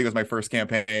think it was my first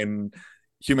campaign.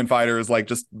 Human fighter is like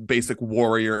just basic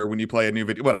warrior when you play a new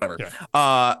video, whatever.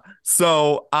 Yeah.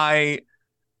 So I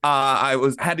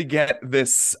had to get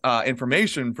this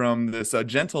information from this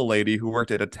gentle lady who worked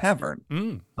at a tavern,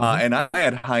 and I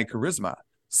had high charisma.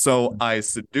 So I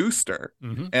seduced her,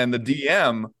 and the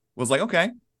DM was like,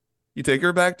 "Okay, you take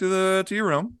her back to your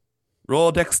room, roll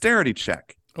a dexterity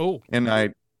check." Oh, and I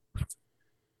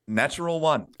natural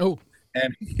 1. Oh,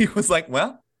 and he was like,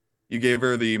 "Well, you gave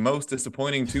her the most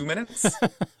disappointing 2 minutes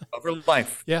of her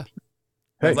life." Yeah,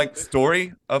 it was like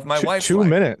story of my wife's 2 life.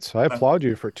 minutes. I applaud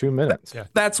you for 2 minutes.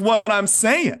 That's what I'm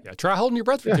saying. Yeah, try holding your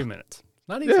breath for 2 minutes.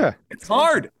 Not easy. Yeah, it's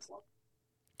hard.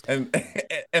 And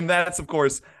that's of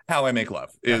course how I make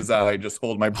love is I just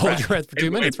hold my breath. Hold your breath for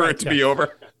 2 minutes for it to be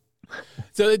over.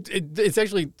 So it's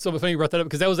actually so funny you brought that up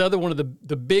because that was the other one of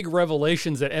the big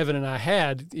revelations that Evan and I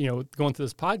had, going through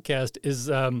this podcast is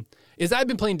I've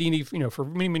been playing D&D, for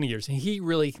many, many years, and he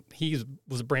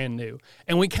was brand new,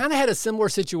 and we kind of had a similar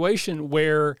situation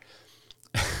where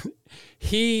I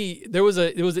think it was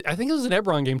an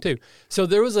Eberron game too. So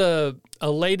there was a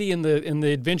lady in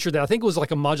the adventure that I think was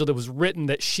like a module that was written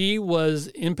that she was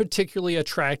in particularly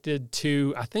attracted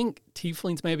to, I think,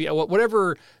 tieflings, maybe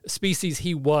whatever species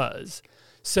he was.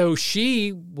 So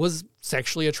she was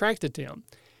sexually attracted to him.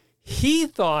 He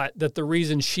thought that the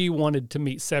reason she wanted to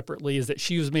meet separately is that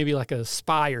she was maybe like a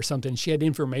spy or something. She had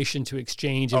information to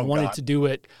exchange and wanted to do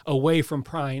it away from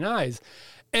prying eyes.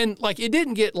 And like, it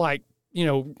didn't get like,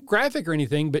 graphic or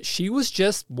anything, but she was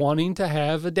just wanting to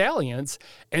have a dalliance.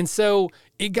 And so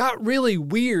it got really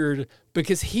weird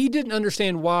because he didn't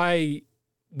understand why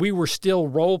we were still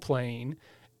role playing.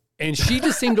 And she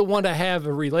just seemed to want to have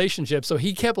a relationship. So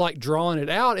he kept like drawing it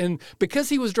out. And because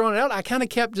he was drawing it out, I kind of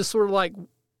kept just sort of like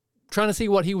trying to see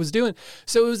what he was doing.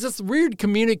 So it was this weird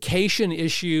communication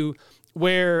issue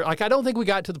where like, I don't think we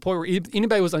got to the point where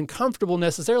anybody was uncomfortable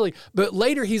necessarily, but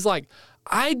later he's like,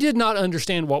 I did not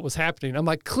understand what was happening. I'm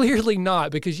like, clearly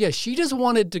not, because she just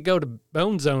wanted to go to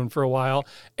Bone Zone for a while.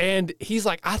 And he's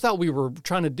like, I thought we were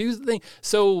trying to do the thing.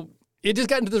 So it just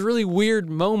got into this really weird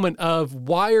moment of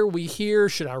why are we here?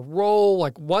 Should I roll?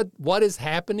 Like what is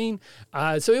happening?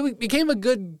 So it became a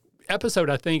good episode,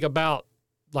 I think, about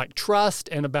like trust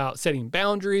and about setting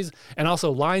boundaries and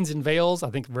also lines and veils. I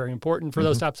think very important for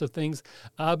those types of things.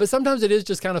 But sometimes it is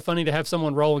just kind of funny to have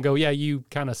someone roll and go, yeah, you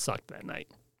kind of sucked that night.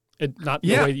 Not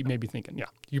the way you may be thinking. Yeah,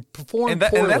 you perform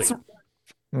poorly.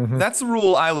 And that's the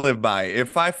rule I live by.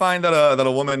 If I find that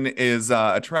a woman is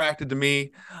attracted to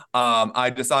me,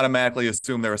 I just automatically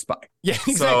assume they're a spy. Yeah,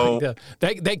 exactly. So,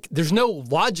 there's no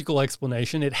logical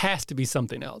explanation. It has to be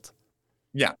something else.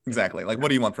 Yeah, exactly. Like, what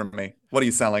do you want from me? What are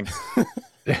you selling?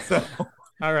 So.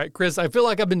 All right, Chris, I feel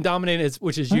like I've been dominating,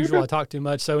 which is usual. I talk too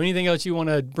much. So anything else you want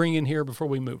to bring in here before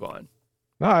we move on?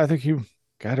 No, I think you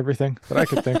got everything that I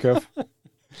could think of.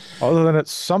 Other than at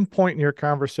some point in your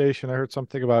conversation, I heard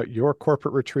something about your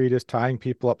corporate retreat is tying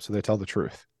people up so they tell the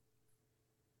truth.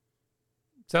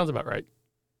 Sounds about right.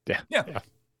 Yeah.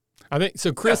 I think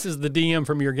so. Chris is the DM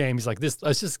from your game. He's like, this.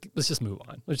 Let's just move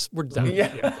on. We're done.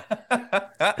 Yeah.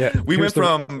 We went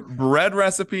from bread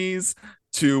recipes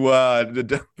to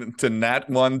Nat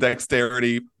 1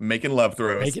 dexterity, making love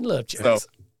throws. Making love jokes.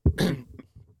 So.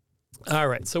 All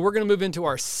right, so we're going to move into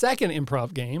our second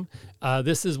improv game.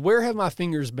 This is Where Have My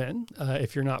Fingers Been?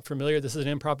 If you're not familiar, this is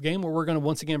an improv game where we're going to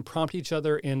once again prompt each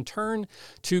other in turn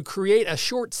to create a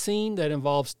short scene that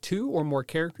involves 2 or more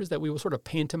characters that we will sort of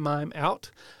pantomime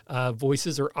out.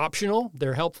 Voices are optional.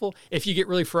 They're helpful. If you get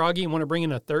really froggy and want to bring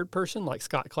in a third person, like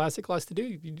Scott Classic likes to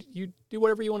do, you do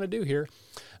whatever you want to do here.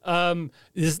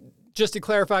 Just to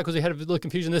clarify, because we had a little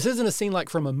confusion, this isn't a scene like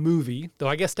from a movie, though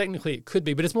I guess technically it could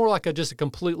be, but it's more like just a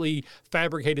completely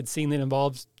fabricated scene that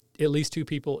involves at least 2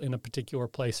 people in a particular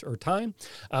place or time.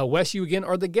 Wes, you again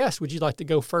are the guest. Would you like to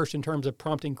go first in terms of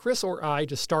prompting Chris or I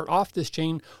to start off this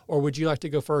chain, or would you like to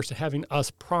go first and having us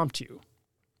prompt you?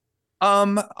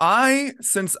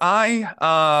 Since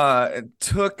I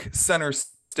took center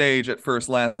stage at first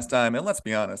last time, and let's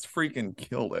be honest, freaking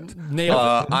killed it.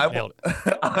 Nailed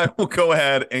it. I will go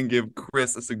ahead and give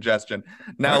Chris a suggestion.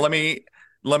 Now, let me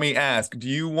ask, do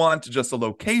you want just a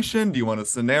location? Do you want a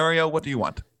scenario? What do you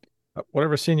want?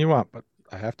 Whatever scene you want, but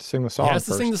I have to sing the song. He has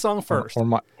to sing the song first.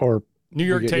 Or New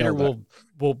York Tater will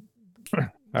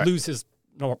lose his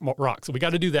rock. So we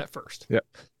got to do that first. Yep.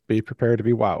 Be prepared to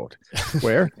be wowed.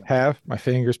 Where have my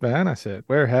fingers been? I said,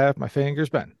 where have my fingers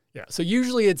been? Yeah. So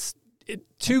usually it's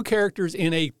 2 characters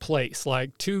in a place,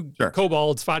 like 2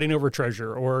 kobolds fighting over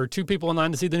treasure, or 2 people in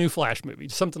line to see the new Flash movie,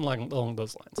 something along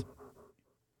those lines.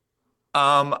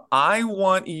 I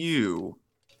want you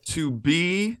to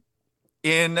be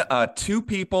in 2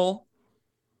 people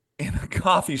in a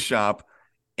coffee shop,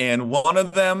 and one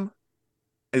of them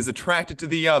is attracted to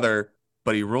the other,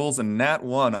 but he rolls a nat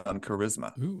 1 on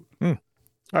charisma. Ooh. All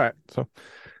right. So,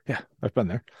 yeah, I've been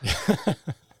there.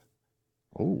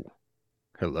 Oh,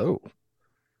 hello.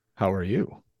 How are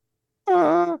you?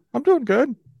 I'm doing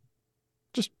good.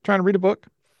 Just trying to read a book.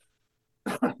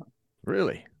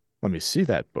 Really? Let me see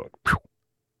that book.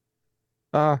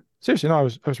 Seriously, no, I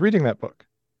was reading that book.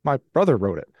 My brother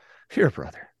wrote it. Here,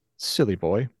 brother. Silly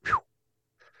boy.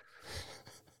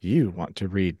 You want to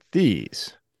read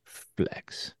these?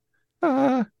 Flex.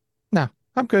 No,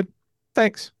 I'm good.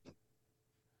 Thanks.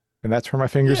 And that's where my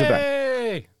fingers have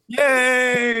been.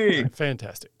 Yay!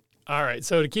 Fantastic. All right,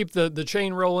 so to keep the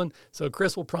chain rolling, so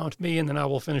Chris will prompt me, and then I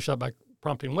will finish up by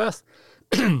prompting Wes.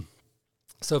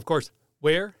 So, of course,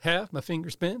 where have my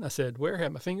fingers been? I said, where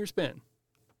have my fingers been?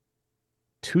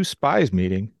 2 spies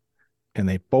meeting, and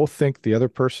they both think the other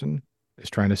person is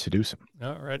trying to seduce them.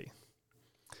 All righty.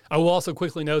 I will also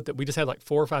quickly note that we just had like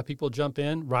 4 or 5 people jump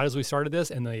in right as we started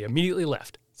this, and they immediately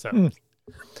left. So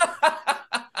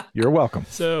You're welcome.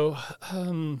 So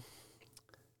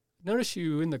notice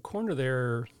you in the corner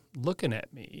there looking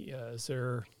at me. Is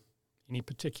there any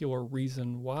particular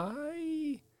reason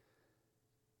why?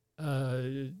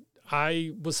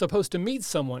 I was supposed to meet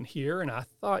someone here, and I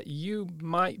thought you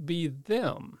might be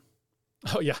them.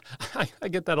 Oh, yeah, I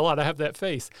get that a lot. I have that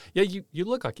face. Yeah, you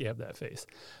look like you have that face.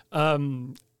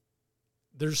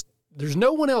 There's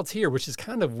no one else here, which is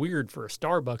kind of weird for a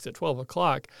Starbucks at 12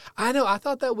 o'clock. I know. I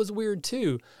thought that was weird,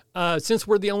 too. Since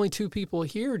we're the only 2 people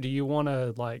here, do you want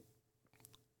to, like,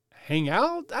 hang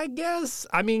out, I guess?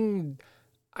 I mean,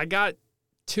 I got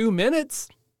 2 minutes.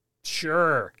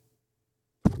 Sure.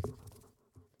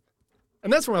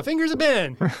 And that's where my fingers have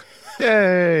been.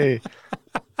 Yay.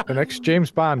 The next James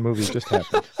Bond movie just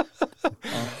happened.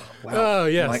 Wow. Oh,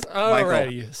 yes. All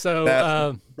righty. So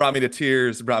that brought me to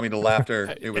tears, brought me to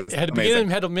laughter. It was had a beginning,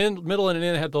 had a middle, and an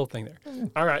end, had the whole thing there.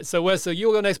 All right. So, Wes, so you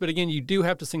will go next, but again, you do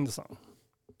have to sing the song.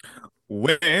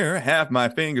 Where have my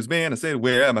fingers been? I said,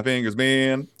 where have my fingers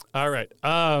been? All right.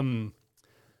 Man,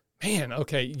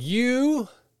 okay. You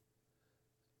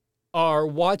are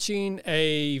watching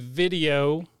a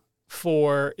video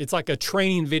it's like a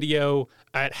training video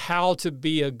at how to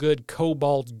be a good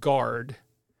kobold guard.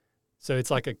 So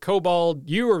it's like a kobold.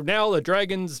 You are now the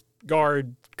dragon's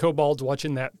guard. Kobolds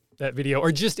watching that video,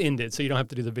 or just ended, so you don't have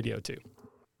to do the video too.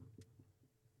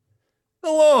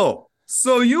 Hello.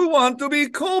 So you want to be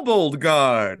kobold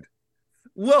guard?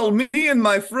 Well, me and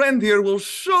my friend here will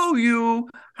show you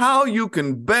how you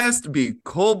can best be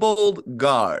kobold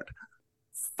guard.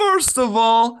 First of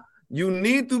all, you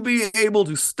need to be able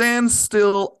to stand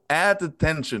still at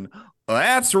attention.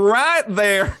 That's right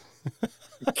there,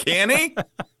 Kenny.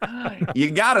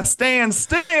 You gotta stand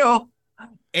still,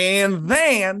 and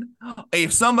then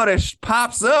if somebody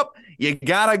pops up, you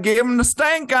gotta give them the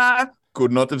stank eye.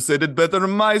 Could not have said it better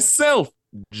myself,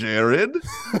 Jared.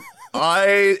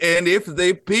 And if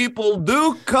the people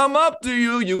do come up to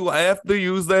you, you have to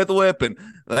use that weapon.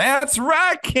 That's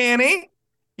right, Kenny.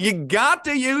 You got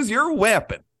to use your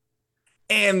weapon.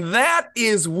 And that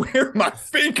is where my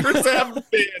fingers have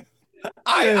been.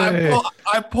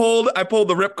 I pulled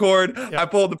the ripcord. Yeah. I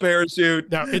pulled the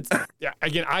parachute. Now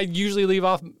again, I usually leave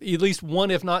off at least one,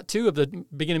 if not two, of the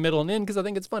beginning, middle, and end because I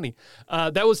think it's funny.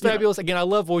 That was fabulous. Yeah. Again, I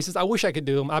love voices. I wish I could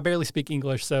do them. I barely speak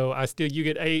English, so you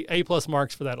get A+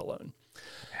 marks for that alone.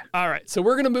 All right, so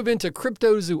we're going to move into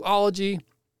cryptozoology,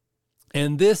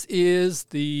 and this is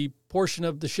the portion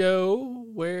of the show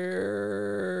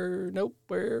where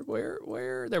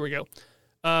there we go.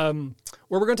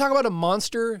 Where we're going to talk about a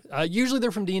monster. Usually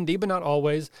they're from D&D, but not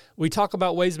always. We talk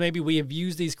about ways maybe we have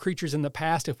used these creatures in the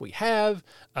past if we have,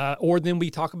 or then we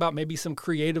talk about maybe some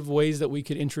creative ways that we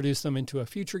could introduce them into a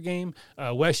future game.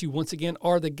 Wes, you once again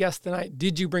are the guest tonight.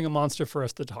 Did you bring a monster for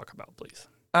us to talk about, please?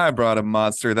 I brought a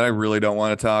monster that I really don't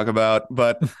want to talk about,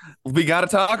 but we got to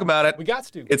talk about it. We got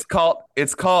to. It's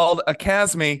called a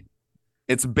Chasme.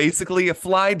 It's basically a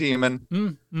fly demon.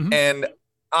 Mm-hmm. And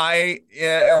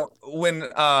when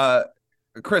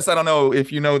Chris, I don't know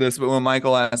if you know this, but when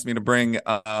Michael asked me to bring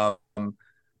a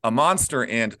monster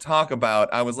in to talk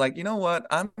about, I was like, you know what?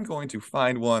 I'm going to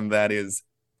find one that is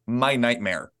my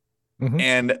nightmare. Mm-hmm.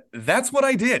 And that's what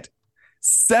I did.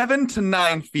 7 to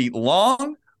 9 feet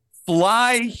long,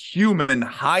 fly human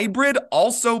hybrid,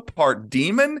 also part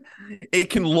demon. It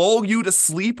can lull you to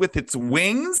sleep with its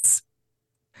wings.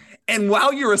 And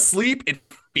while you're asleep, it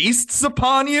feasts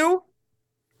upon you.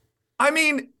 I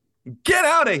mean, get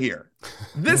out of here.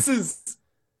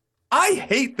 I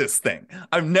hate this thing.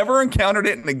 I've never encountered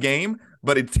it in a game,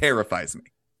 but it terrifies me.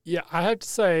 Yeah, I have to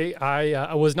say,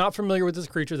 I was not familiar with this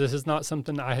creature. This is not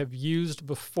something I have used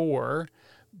before,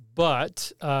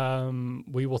 but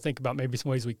we will think about maybe some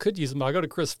ways we could use them. I'll go to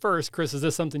Chris first. Chris, is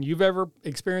this something you've ever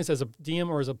experienced as a DM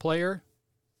or as a player?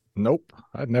 Nope.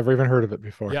 I'd never even heard of it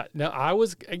before. Yeah. No, I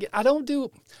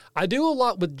do a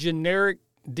lot with generic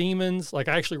demons. Like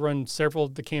I actually run several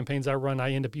of the campaigns I run.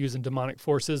 I end up using demonic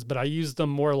forces, but I use them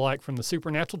more like from the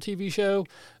Supernatural TV show.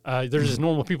 There's just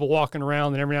normal people walking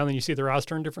around, and every now and then you see their eyes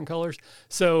turn different colors.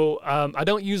 So I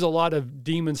don't use a lot of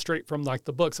demons straight from like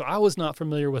the book. So I was not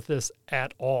familiar with this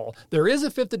at all. There is a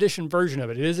 5th edition version of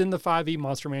it. It is in the 5e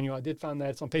Monster Manual. I did find that.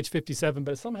 It's on page 57,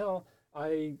 but somehow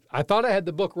I thought I had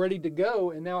the book ready to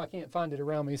go, and now I can't find it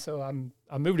around me, so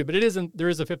I moved it. But there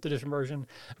is a 5th edition version.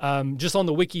 Just on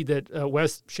the wiki that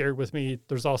Wes shared with me,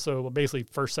 there's also basically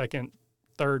 1st, 2nd,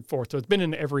 3rd, 4th. So it's been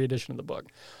in every edition of the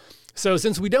book. So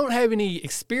since we don't have any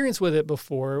experience with it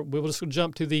before, we'll just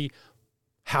jump to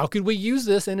how could we use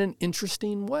this in an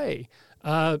interesting way?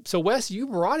 So Wes, you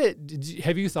brought it.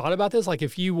 Have you thought about this? Like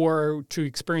if you were to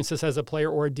experience this as a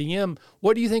player or a DM,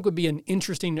 what do you think would be an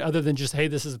interesting, other than just, hey,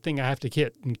 this is a thing I have to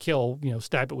hit and kill,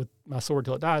 stab it with my sword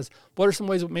till it dies. What are some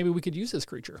ways that maybe we could use this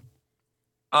creature?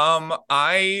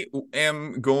 I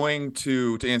am going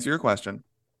to answer your question.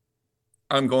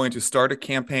 I'm going to start a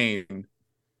campaign,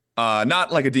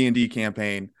 not like a D&D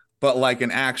campaign, but like an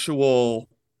actual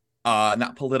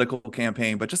not political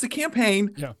campaign, but just a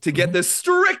campaign to get this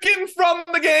stricken from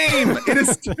the game. It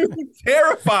is too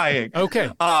terrifying.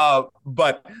 Okay.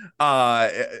 But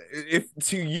if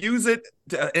to use it,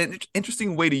 an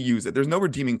interesting way to use it, there's no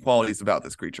redeeming qualities about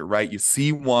this creature, right? You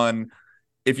see one,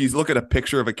 if you look at a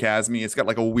picture of a Chasme, it's got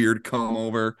like a weird comb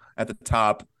over at the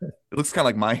top. It looks kind of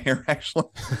like my hair, actually.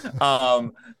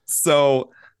 So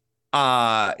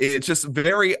it's just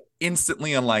very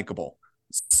instantly unlikable.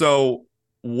 So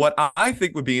what I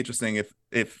think would be interesting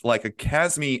if like a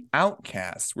Chasme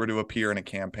outcast were to appear in a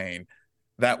campaign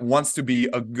that wants to be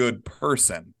a good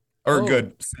person or a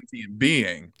good sentient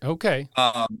being. Okay.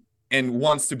 And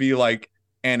wants to be like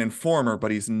an informer,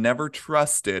 but he's never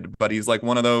trusted, but he's like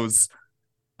one of those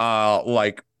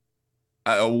like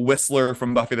a Whistler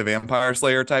from Buffy the Vampire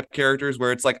Slayer type characters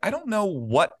where it's like, I don't know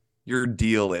what your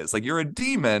deal is. Like you're a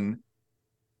demon,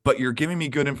 but you're giving me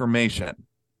good information.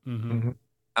 Mm-hmm.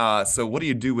 So what do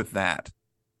you do with that?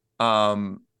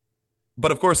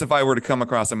 But of course, if I were to come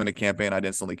across them in a campaign, I'd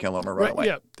instantly kill them or run away.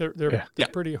 Yeah, they're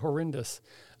pretty horrendous.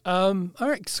 All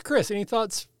right, Chris, any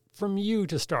thoughts from you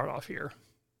to start off here?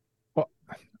 Well,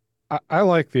 I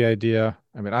like the idea.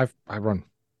 I mean, I run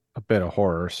a bit of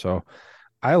horror, so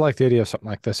I like the idea of something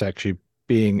like this actually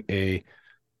being a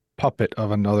puppet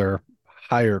of another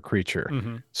higher creature.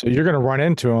 Mm-hmm. So you're going to run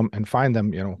into them and find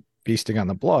them, feasting on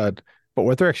the blood. But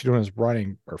what they're actually doing is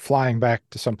running or flying back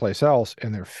to someplace else,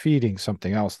 and they're feeding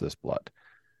something else this blood.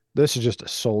 This is just a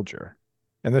soldier.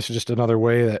 And this is just another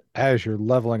way that as you're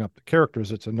leveling up the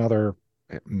characters, it's another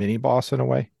mini boss in a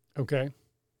way. Okay.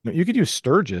 You could use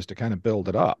sturges to kind of build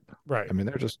it up. Right. I mean,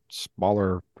 they're just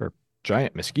smaller or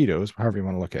giant mosquitoes, however you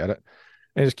want to look at it.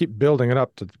 And just keep building it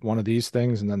up to one of these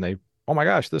things, and then they oh my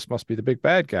gosh, this must be the big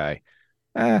bad guy.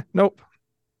 Nope.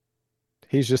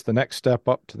 He's just the next step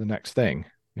up to the next thing.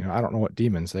 I don't know what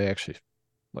demons they actually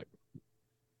like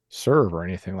serve or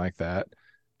anything like that.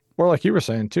 Or like you were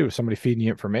saying too, somebody feeding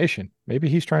you information. Maybe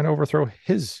he's trying to overthrow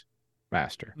his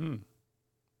master.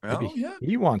 Maybe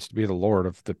he wants to be the lord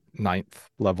of the 9th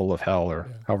level of hell, or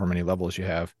however many levels you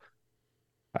have.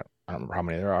 I don't remember how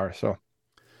many there are. So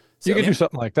you could do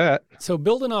something like that. So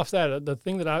building off that, the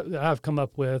thing that I've come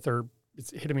up with, or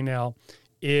it's hitting me now,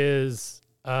 is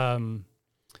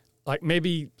like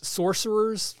maybe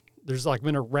sorcerers. There's like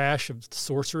been a rash of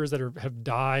sorcerers that have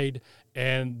died,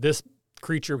 and this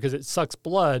creature, because it sucks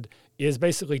blood, is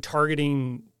basically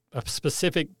targeting a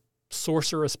specific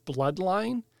sorceress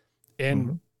bloodline,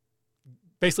 and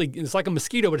basically it's like a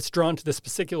mosquito, but it's drawn to this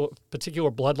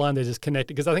particular bloodline that is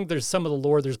connected. Because I think there's some of the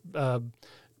lore, there's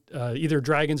either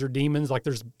dragons or demons, like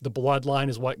there's the bloodline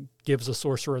is what gives a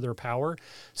sorcerer their power.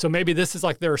 So maybe this is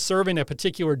like they're serving a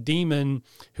particular demon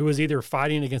who is either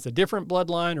fighting against a different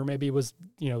bloodline, or maybe it was,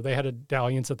 they had a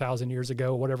dalliance 1,000 years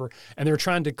ago, whatever, and they're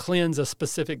trying to cleanse a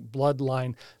specific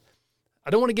bloodline. I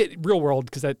don't want to get real world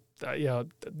because that,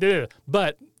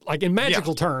 but like in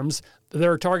magical terms,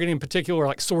 they're targeting particular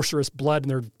like sorceress blood,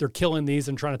 and they're killing these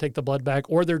and trying to take the blood back,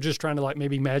 or they're just trying to like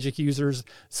maybe magic users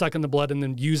sucking the blood and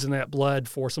then using that blood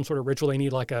for some sort of ritual. They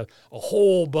need like a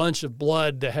whole bunch of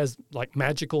blood that has like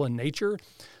magical in nature.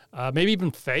 Maybe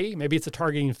even Fae. Maybe it's a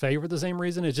targeting Fae for the same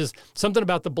reason. It's just something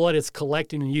about the blood it's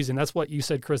collecting and using. That's what you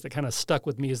said, Chris, that kind of stuck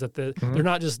with me, is that they're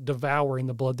not just devouring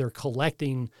the blood, they're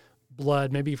collecting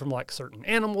blood, maybe from like certain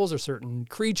animals or certain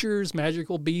creatures,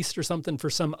 magical beasts or something, for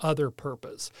some other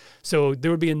purpose. So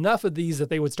there would be enough of these that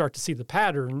they would start to see the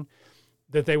pattern,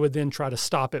 that they would then try to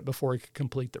stop it before it could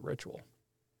complete the ritual.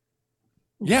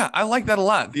 Yeah, I like that a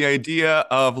lot. The idea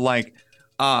of like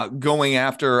going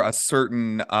after a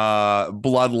certain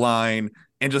bloodline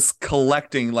and just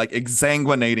collecting, like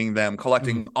exsanguinating them,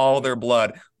 collecting all their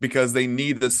blood, because they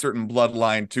need this certain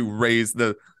bloodline to raise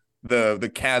the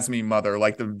Casmi mother,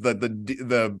 like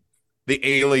the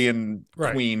alien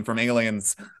queen from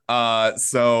Aliens.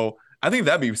 So I think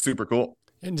that'd be super cool.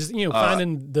 And just,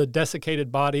 finding the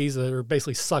desiccated bodies that are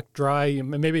basically sucked dry.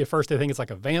 Maybe at first they think it's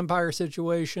like a vampire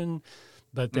situation,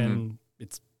 but then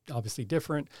it's obviously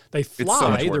different. They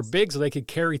fly, they're big, so they could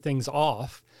carry things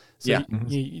off. So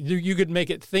you could make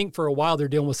it think for a while they're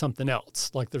dealing with something else.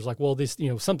 Like there's like, well, this,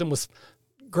 something was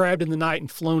grabbed in the night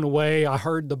and flown away. I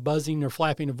heard the buzzing or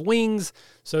flapping of wings.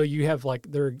 So you have like,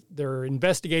 they're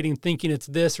investigating, thinking it's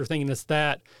this or thinking it's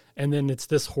that. And then it's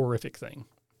this horrific thing.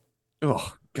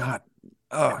 Oh God.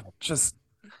 Oh, just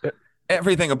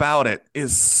everything about it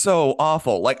is so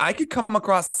awful. Like I could come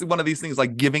across one of these things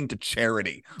like giving to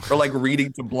charity or like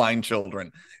reading to blind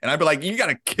children. And I'd be like, you got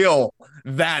to kill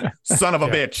that son of a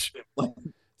bitch.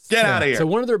 Get out of here. So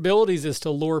one of their abilities is to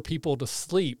lure people to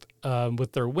sleep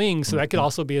with their wings. So that could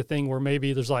also be a thing where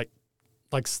maybe there's like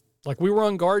we were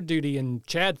on guard duty and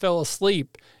Chad fell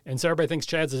asleep, and so everybody thinks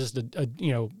Chad's just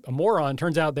a moron.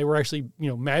 Turns out they were actually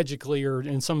magically or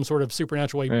in some sort of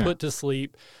supernatural way put to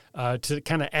sleep to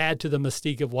kind of add to the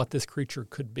mystique of what this creature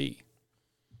could be.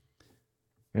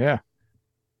 Yeah.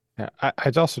 I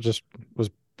also just was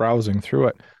browsing through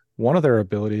it. One of their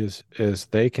abilities is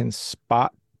they can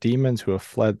spot demons who have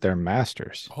fled their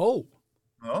masters. Oh,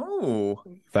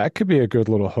 that could be a good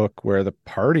little hook where the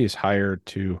party's hired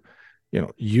to,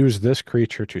 use this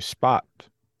creature to spot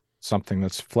something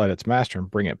that's fled its master and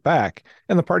bring it back.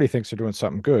 And the party thinks they're doing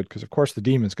something good because, of course, the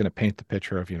demon's going to paint the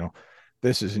picture of,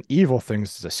 this is an evil thing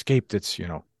that's escaped its,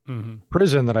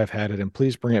 prison that I've had it in.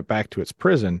 Please bring it back to its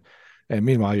prison. And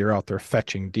meanwhile, you're out there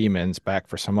fetching demons back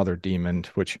for some other demon,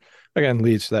 which again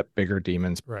leads to that bigger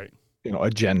demon's,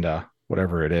 agenda.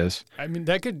 Whatever it is. I mean,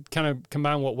 that could kind of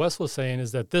combine what Wes was saying,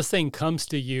 is that this thing comes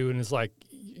to you and is like,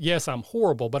 yes, I'm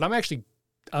horrible, but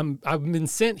I've been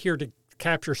sent here to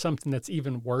capture something that's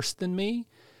even worse than me.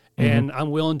 And I'm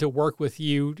willing to work with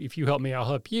you. If you help me, I'll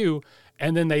help you.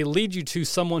 And then they lead you to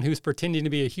someone who's pretending to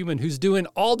be a human who's doing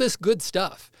all this good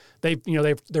stuff. They've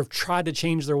tried to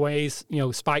change their ways,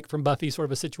 Spike from Buffy sort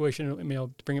of a situation, to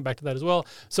bring it back to that as well.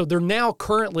 So they're now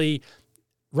currently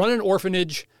running an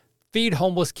orphanage, feed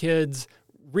homeless kids,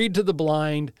 read to the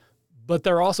blind, but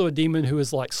they're also a demon who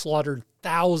has like slaughtered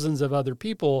thousands of other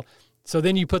people. So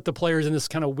then you put the players in this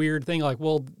kind of weird thing, like,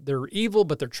 well, they're evil,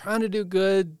 but they're trying to do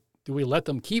good. Do we let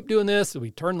them keep doing this? Do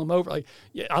we turn them over? Like,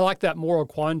 I like that moral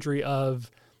quandary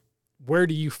of where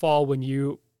do you fall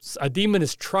when a demon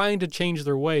is trying to change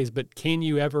their ways, but can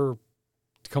you ever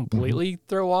completely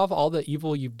throw off all the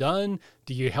evil you've done?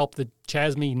 Do you help the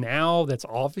Chasmi now that's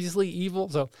obviously evil?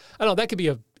 So I don't know, that could be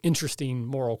an interesting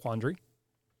moral quandary.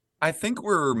 I think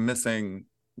we're missing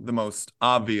the most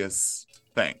obvious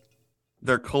thing.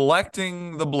 They're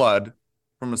collecting the blood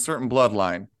from a certain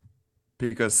bloodline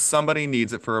because somebody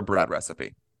needs it for a bread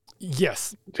recipe.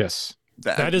 Yes. Yes.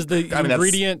 That is the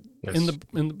ingredient in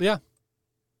the yeah.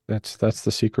 That's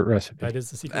the secret recipe. That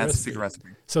is the secret That's recipe. the secret recipe.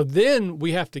 So then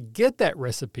we have to get that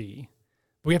recipe.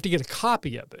 We have to get a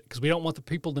copy of it because we don't want the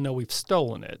people to know we've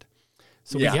stolen it.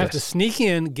 So we have to sneak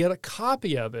in, get a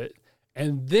copy of it,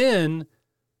 and then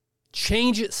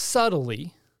change it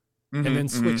subtly and then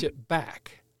switch it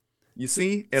back. You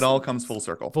see, it all comes full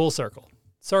circle. Full circle.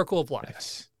 Circle of life.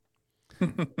 Yes.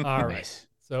 All right.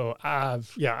 So,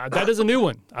 that is a new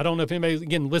one. I don't know if anybody's,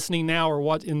 again, listening now or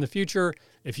what in the future,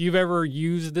 if you've ever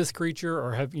used this creature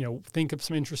or have, think of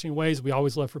some interesting ways, we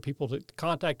always love for people to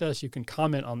contact us. You can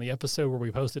comment on the episode where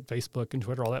we post it, Facebook and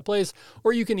Twitter, all that place,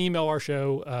 or you can email our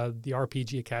show,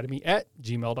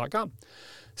 therpgacademy@gmail.com.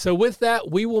 So with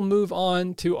that, we will move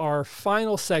on to our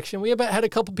final section. We have had a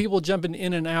couple people jumping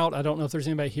in and out. I don't know if there's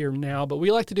anybody here now, but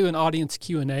we like to do an audience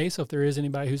Q&A. So if there is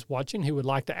anybody who's watching who would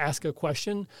like to ask a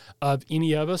question of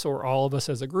any of us or all of us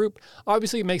as a group,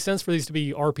 obviously it makes sense for these to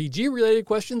be RPG-related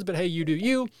questions, but hey, you do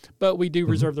you. But we do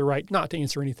reserve the right not to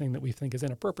answer anything that we think is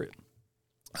inappropriate.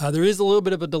 There is a little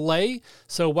bit of a delay.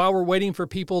 So while we're waiting for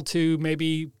people to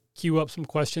maybe queue up some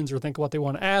questions or think of what they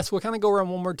want to ask, we'll kind of go around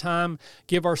one more time,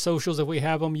 give our socials if we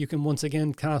have them. You can once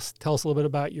again kind of tell us a little bit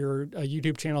about your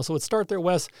YouTube channel. So let's start there,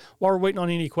 Wes. While we're waiting on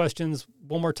any questions,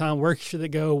 one more time, where should they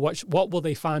go? What will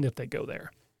they find if they go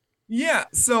there? Yeah,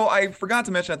 so I forgot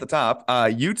to mention at the top,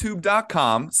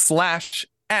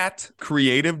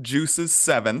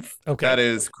 youtube.com/@CreativeJuices7th. Okay. That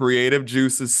is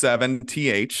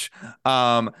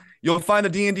CreativeJuices7th. You'll find the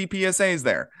D&D PSAs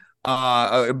there.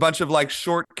 A bunch of like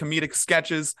short comedic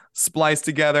sketches spliced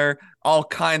together, all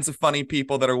kinds of funny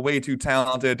people that are way too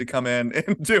talented to come in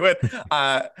and do it.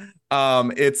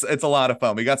 It's a lot of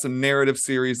fun. We got some narrative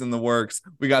series in the works.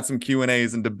 We got some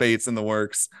Q&As and debates in the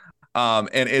works. And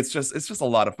it's just a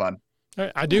lot of fun.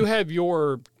 I do have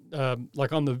your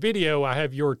like on the video, I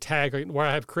have your tag where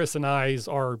I have Chris and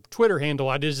our Twitter handle.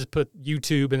 I did just put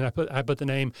YouTube and I put the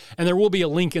name, and there will be a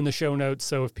link in the show notes.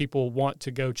 So if people want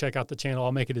to go check out the channel,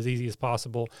 I'll make it as easy as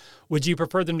possible. Would you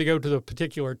prefer them to go to the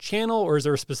particular channel, or is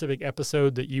there a specific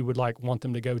episode that you would want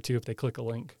them to go to if they click a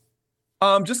link?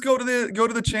 Just go to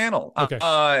the channel.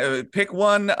 Okay. Pick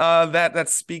one that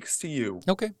speaks to you.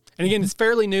 Okay. And again, it's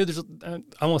fairly new. There's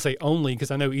I won't say only because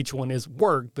I know each one is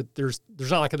work, but there's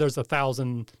not like there's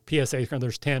 1,000 PSAs.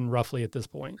 There's 10 roughly at this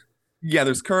point. Yeah,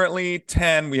 there's currently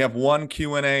 10. We have one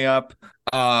Q&A up,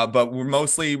 but we're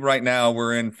mostly right now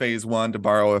we're in phase 1, to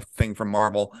borrow a thing from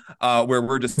Marvel, where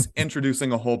we're just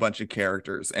introducing a whole bunch of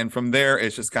characters, and from there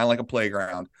it's just kind of like a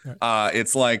playground. Right.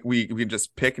 It's like we can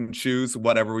just pick and choose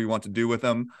whatever we want to do with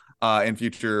them in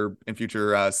future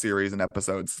series and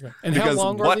episodes. Right. And how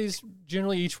long are these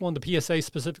generally? Each one, the PSA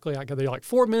specifically, like are they like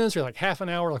 4 minutes or like half an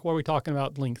hour? Like what are we talking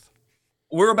about length?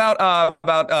 We're about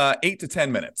 8 to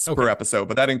 10 minutes per episode,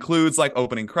 but that includes like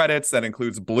opening credits. That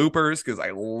includes bloopers because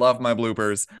I love my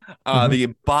bloopers.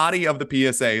 The body of the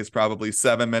PSA is probably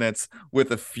 7 minutes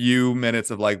with a few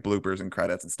minutes of like bloopers and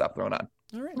credits and stuff thrown on.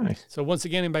 All right. Nice. So once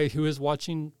again, anybody who is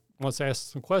watching wants to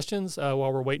ask some questions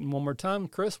while we're waiting one more time,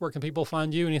 Chris, where can people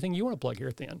find you? Anything you want to plug here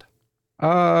at the end?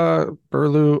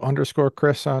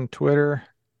 Burlew_Chris on Twitter.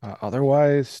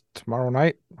 Otherwise, tomorrow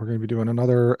night, we're going to be doing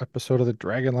another episode of the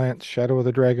Dragonlance Shadow of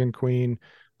the Dragon Queen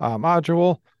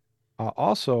module.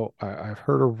 Also, I've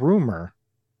heard a rumor,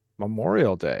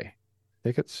 Memorial Day, I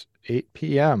think it's 8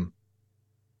 p.m.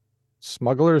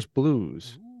 Smuggler's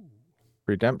Blues. Ooh.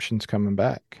 Redemption's coming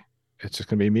back. It's just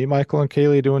going to be me, Michael, and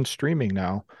Kaylee doing streaming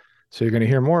now. So you're going to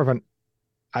hear more of an,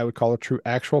 I would call a true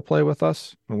actual play with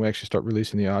us when we actually start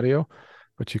releasing the audio.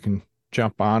 But you can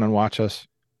jump on and watch us.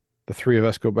 The three of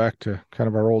us go back to kind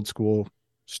of our old school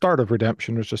start of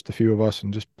Redemption. There's just a few of us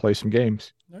and just play some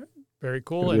games. Right. Very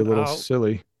cool. It'll be a little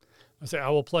silly. I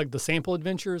will plug the Sample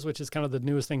Adventures, which is kind of the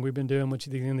newest thing we've been doing, which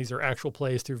again, these are actual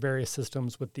plays through various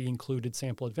systems with the included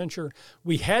Sample Adventure.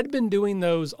 We had been doing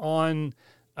those on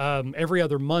every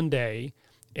other Monday,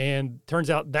 and turns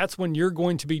out that's when you're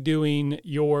going to be doing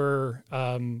your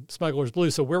Smuggler's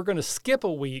Blues. So we're going to skip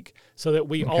a week so that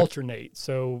we alternate.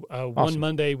 So awesome. One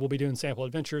Monday we'll be doing Sample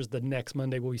Adventures. The next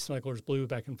Monday will be Smuggler's Blues,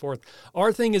 back and forth.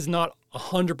 Our thing is not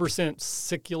 100%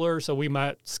 secular, so we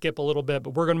might skip a little bit,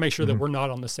 but we're going to make sure that we're not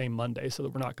on the same Monday so that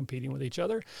we're not competing with each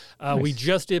other. Nice. We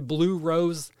just did Blue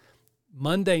Rose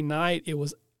Monday night. It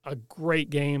was a great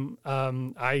game.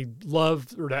 I love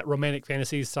that romantic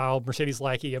fantasy style. Mercedes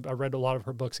Lackey, I read a lot of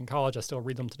her books in college. I still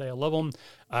read them today. I love them.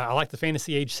 I like the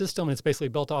fantasy age system. It's basically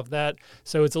built off that.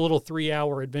 So it's a little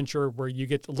 3-hour adventure where you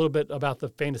get a little bit about the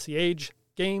fantasy age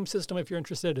game system if you're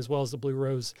interested, as well as the Blue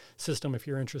Rose system if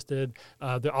you're interested.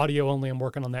 The audio only, I'm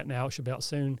working on that now. It should be out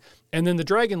soon. And then the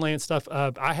Dragonlance stuff,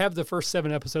 I have the first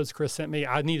 7 episodes Chris sent me.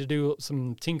 I need to do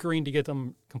some tinkering to get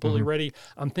them completely ready.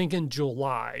 I'm thinking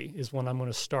July is when I'm going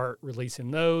to start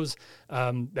releasing those.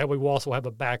 That way we'll also have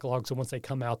a backlog, so once they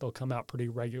come out, they'll come out pretty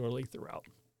regularly throughout.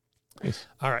 Nice.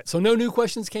 All right. So no new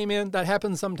questions came in. That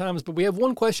happens sometimes, but we have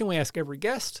one question we ask every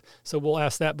guest. So we'll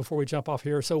ask that before we jump off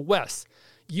here. So Wes,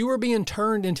 you are being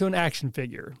turned into an action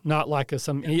figure, not like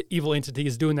some evil entity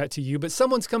is doing that to you, but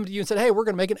someone's come to you and said, hey, we're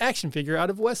going to make an action figure out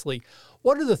of Wesley.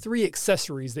 What are the 3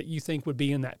 accessories that you think would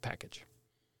be in that package?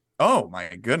 Oh my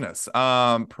goodness.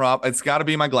 It's got to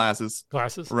be my glasses.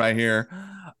 Glasses right here.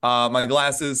 My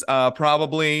glasses,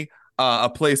 probably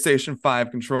a PlayStation 5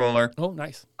 controller. Oh,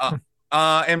 nice.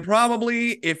 And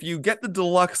probably if you get the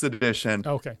deluxe edition,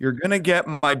 okay, you're going to get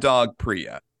my dog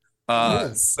Priya.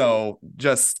 So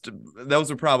just those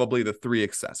are probably the 3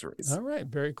 accessories. All right.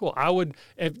 Very cool. I would,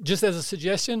 just as a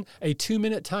suggestion, a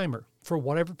 2-minute timer for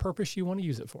whatever purpose you want to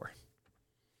use it for.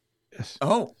 Yes.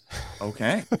 Oh,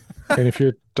 okay. And if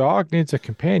your dog needs a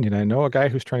companion, I know a guy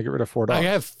who's trying to get rid of 4 dogs. I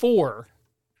have 4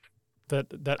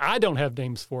 that I don't have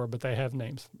names for, but they have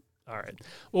names. All right.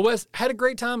 Well, Wes, had a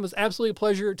great time. It was absolutely a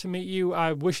pleasure to meet you.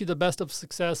 I wish you the best of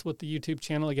success with the YouTube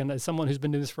channel. Again, as someone who's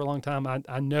been doing this for a long time,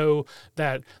 I know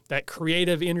that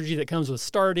creative energy that comes with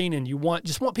starting, and you want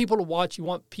people to watch. You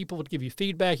want people to give you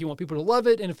feedback. You want people to love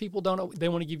it. And if people don't, they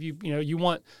want to give you, you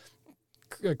want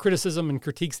criticism and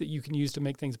critiques that you can use to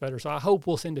make things better. So I hope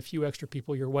we'll send a few extra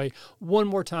people your way. One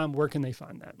more time, where can they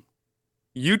find that?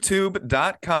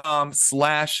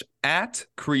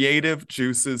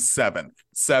 YouTube.com/@CreativeJuices7th,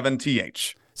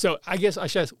 7th. So I guess I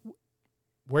should ask,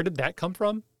 where did that come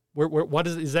from? What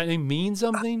does that name mean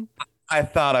something? I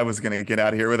thought I was going to get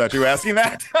out of here without you asking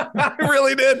that. I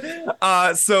really did.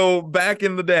 So back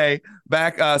in the day,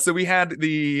 so we had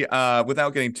the,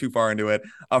 without getting too far into it,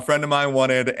 a friend of mine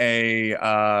wanted a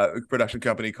production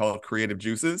company called Creative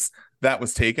Juices that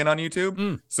was taken on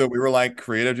YouTube. So we were like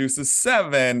Creative Juices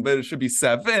 7, but it should be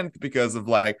 7th because of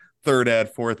like 3rd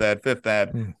ed, 4th ed, 5th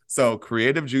ed. So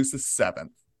Creative Juices 7th.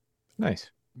 Nice.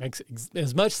 Makes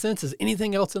as much sense as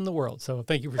anything else in the world. So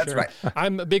thank you for sharing. Right.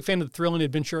 I'm a big fan of the Thrilling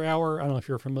Adventure Hour. I don't know if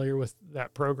you're familiar with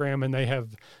that program, and they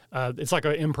have, it's like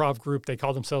an improv group. They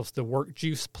call themselves the Work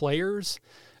Juice Players.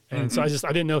 And so I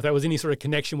didn't know if that was any sort of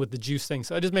connection with the juice thing.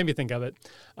 So it just made me think of it.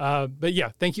 But yeah,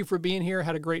 thank you for being here.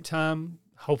 Had a great time.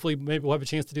 Hopefully maybe we'll have a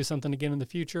chance to do something again in the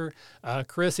future.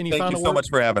 Chris, any final words? Thank you so much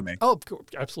for having me. Oh,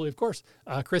 absolutely. Of course.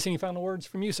 Chris, any final words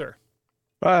from you, sir?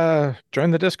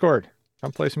 Join the Discord.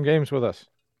 Come play some games with us.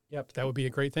 Yep, that would be a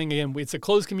great thing. Again, it's a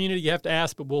closed community. You have to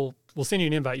ask, but we'll send you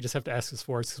an invite. You just have to ask us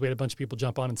for it because we had a bunch of people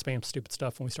jump on and spam stupid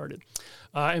stuff when we started.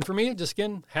 And for me, just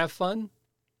again, have fun,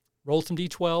 roll some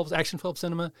D12s, Action 12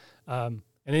 Cinema. And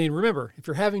then remember, if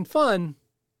you're having fun,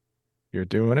 you're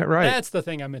doing it right. That's the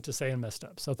thing I meant to say and messed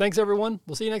up. So thanks, everyone.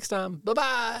 We'll see you next time.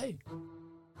 Bye-bye.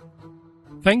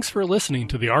 Thanks for listening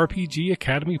to the RPG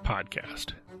Academy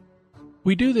podcast.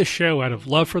 We do this show out of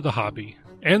love for the hobby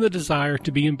and the desire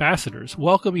to be ambassadors,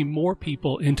 welcoming more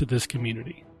people into this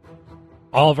community.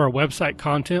 All of our website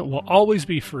content will always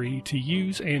be free to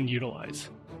use and utilize.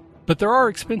 But there are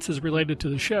expenses related to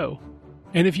the show,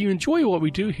 and if you enjoy what we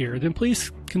do here, then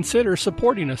please consider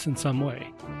supporting us in some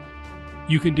way.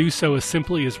 You can do so as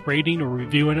simply as rating or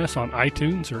reviewing us on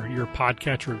iTunes or your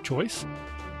podcatcher of choice.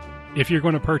 If you're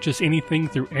going to purchase anything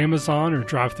through Amazon or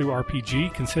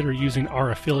DriveThruRPG, consider using our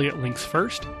affiliate links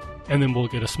first, and then we'll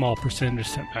get a small percentage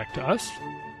sent back to us.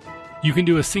 You can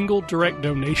do a single direct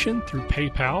donation through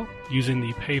PayPal using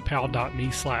the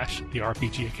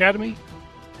paypal.me/therpgacademy,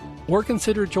 or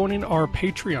consider joining our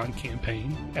Patreon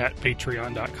campaign at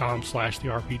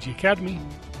patreon.com/therpgacademy.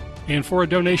 And for a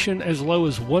donation as low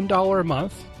as $1 a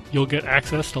month, you'll get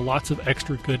access to lots of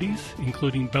extra goodies,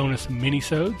 including bonus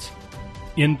minisodes,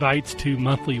 invites to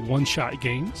monthly one-shot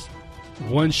games,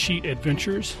 one-sheet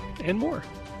adventures, and more.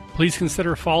 Please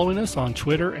consider following us on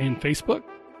Twitter and Facebook,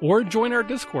 or join our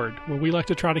Discord, where we like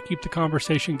to try to keep the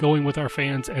conversation going with our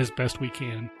fans as best we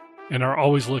can, and are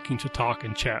always looking to talk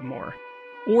and chat more.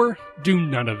 Or do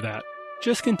none of that.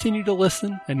 Just continue to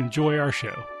listen and enjoy our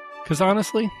show, because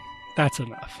honestly, that's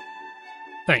enough.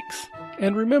 Thanks,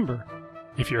 and remember,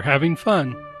 if you're having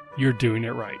fun, you're doing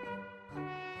it right.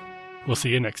 We'll see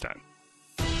you next time.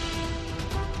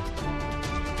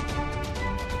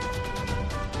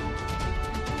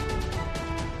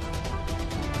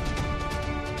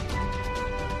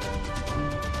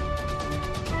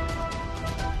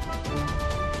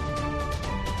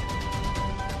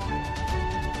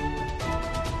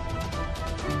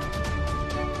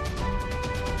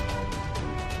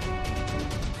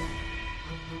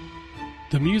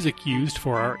 The music used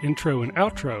for our intro and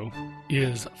outro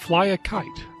is Fly a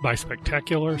Kite by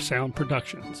Spectacular Sound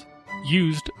Productions,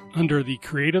 used under the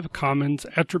Creative Commons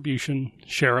Attribution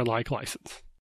Share-alike license.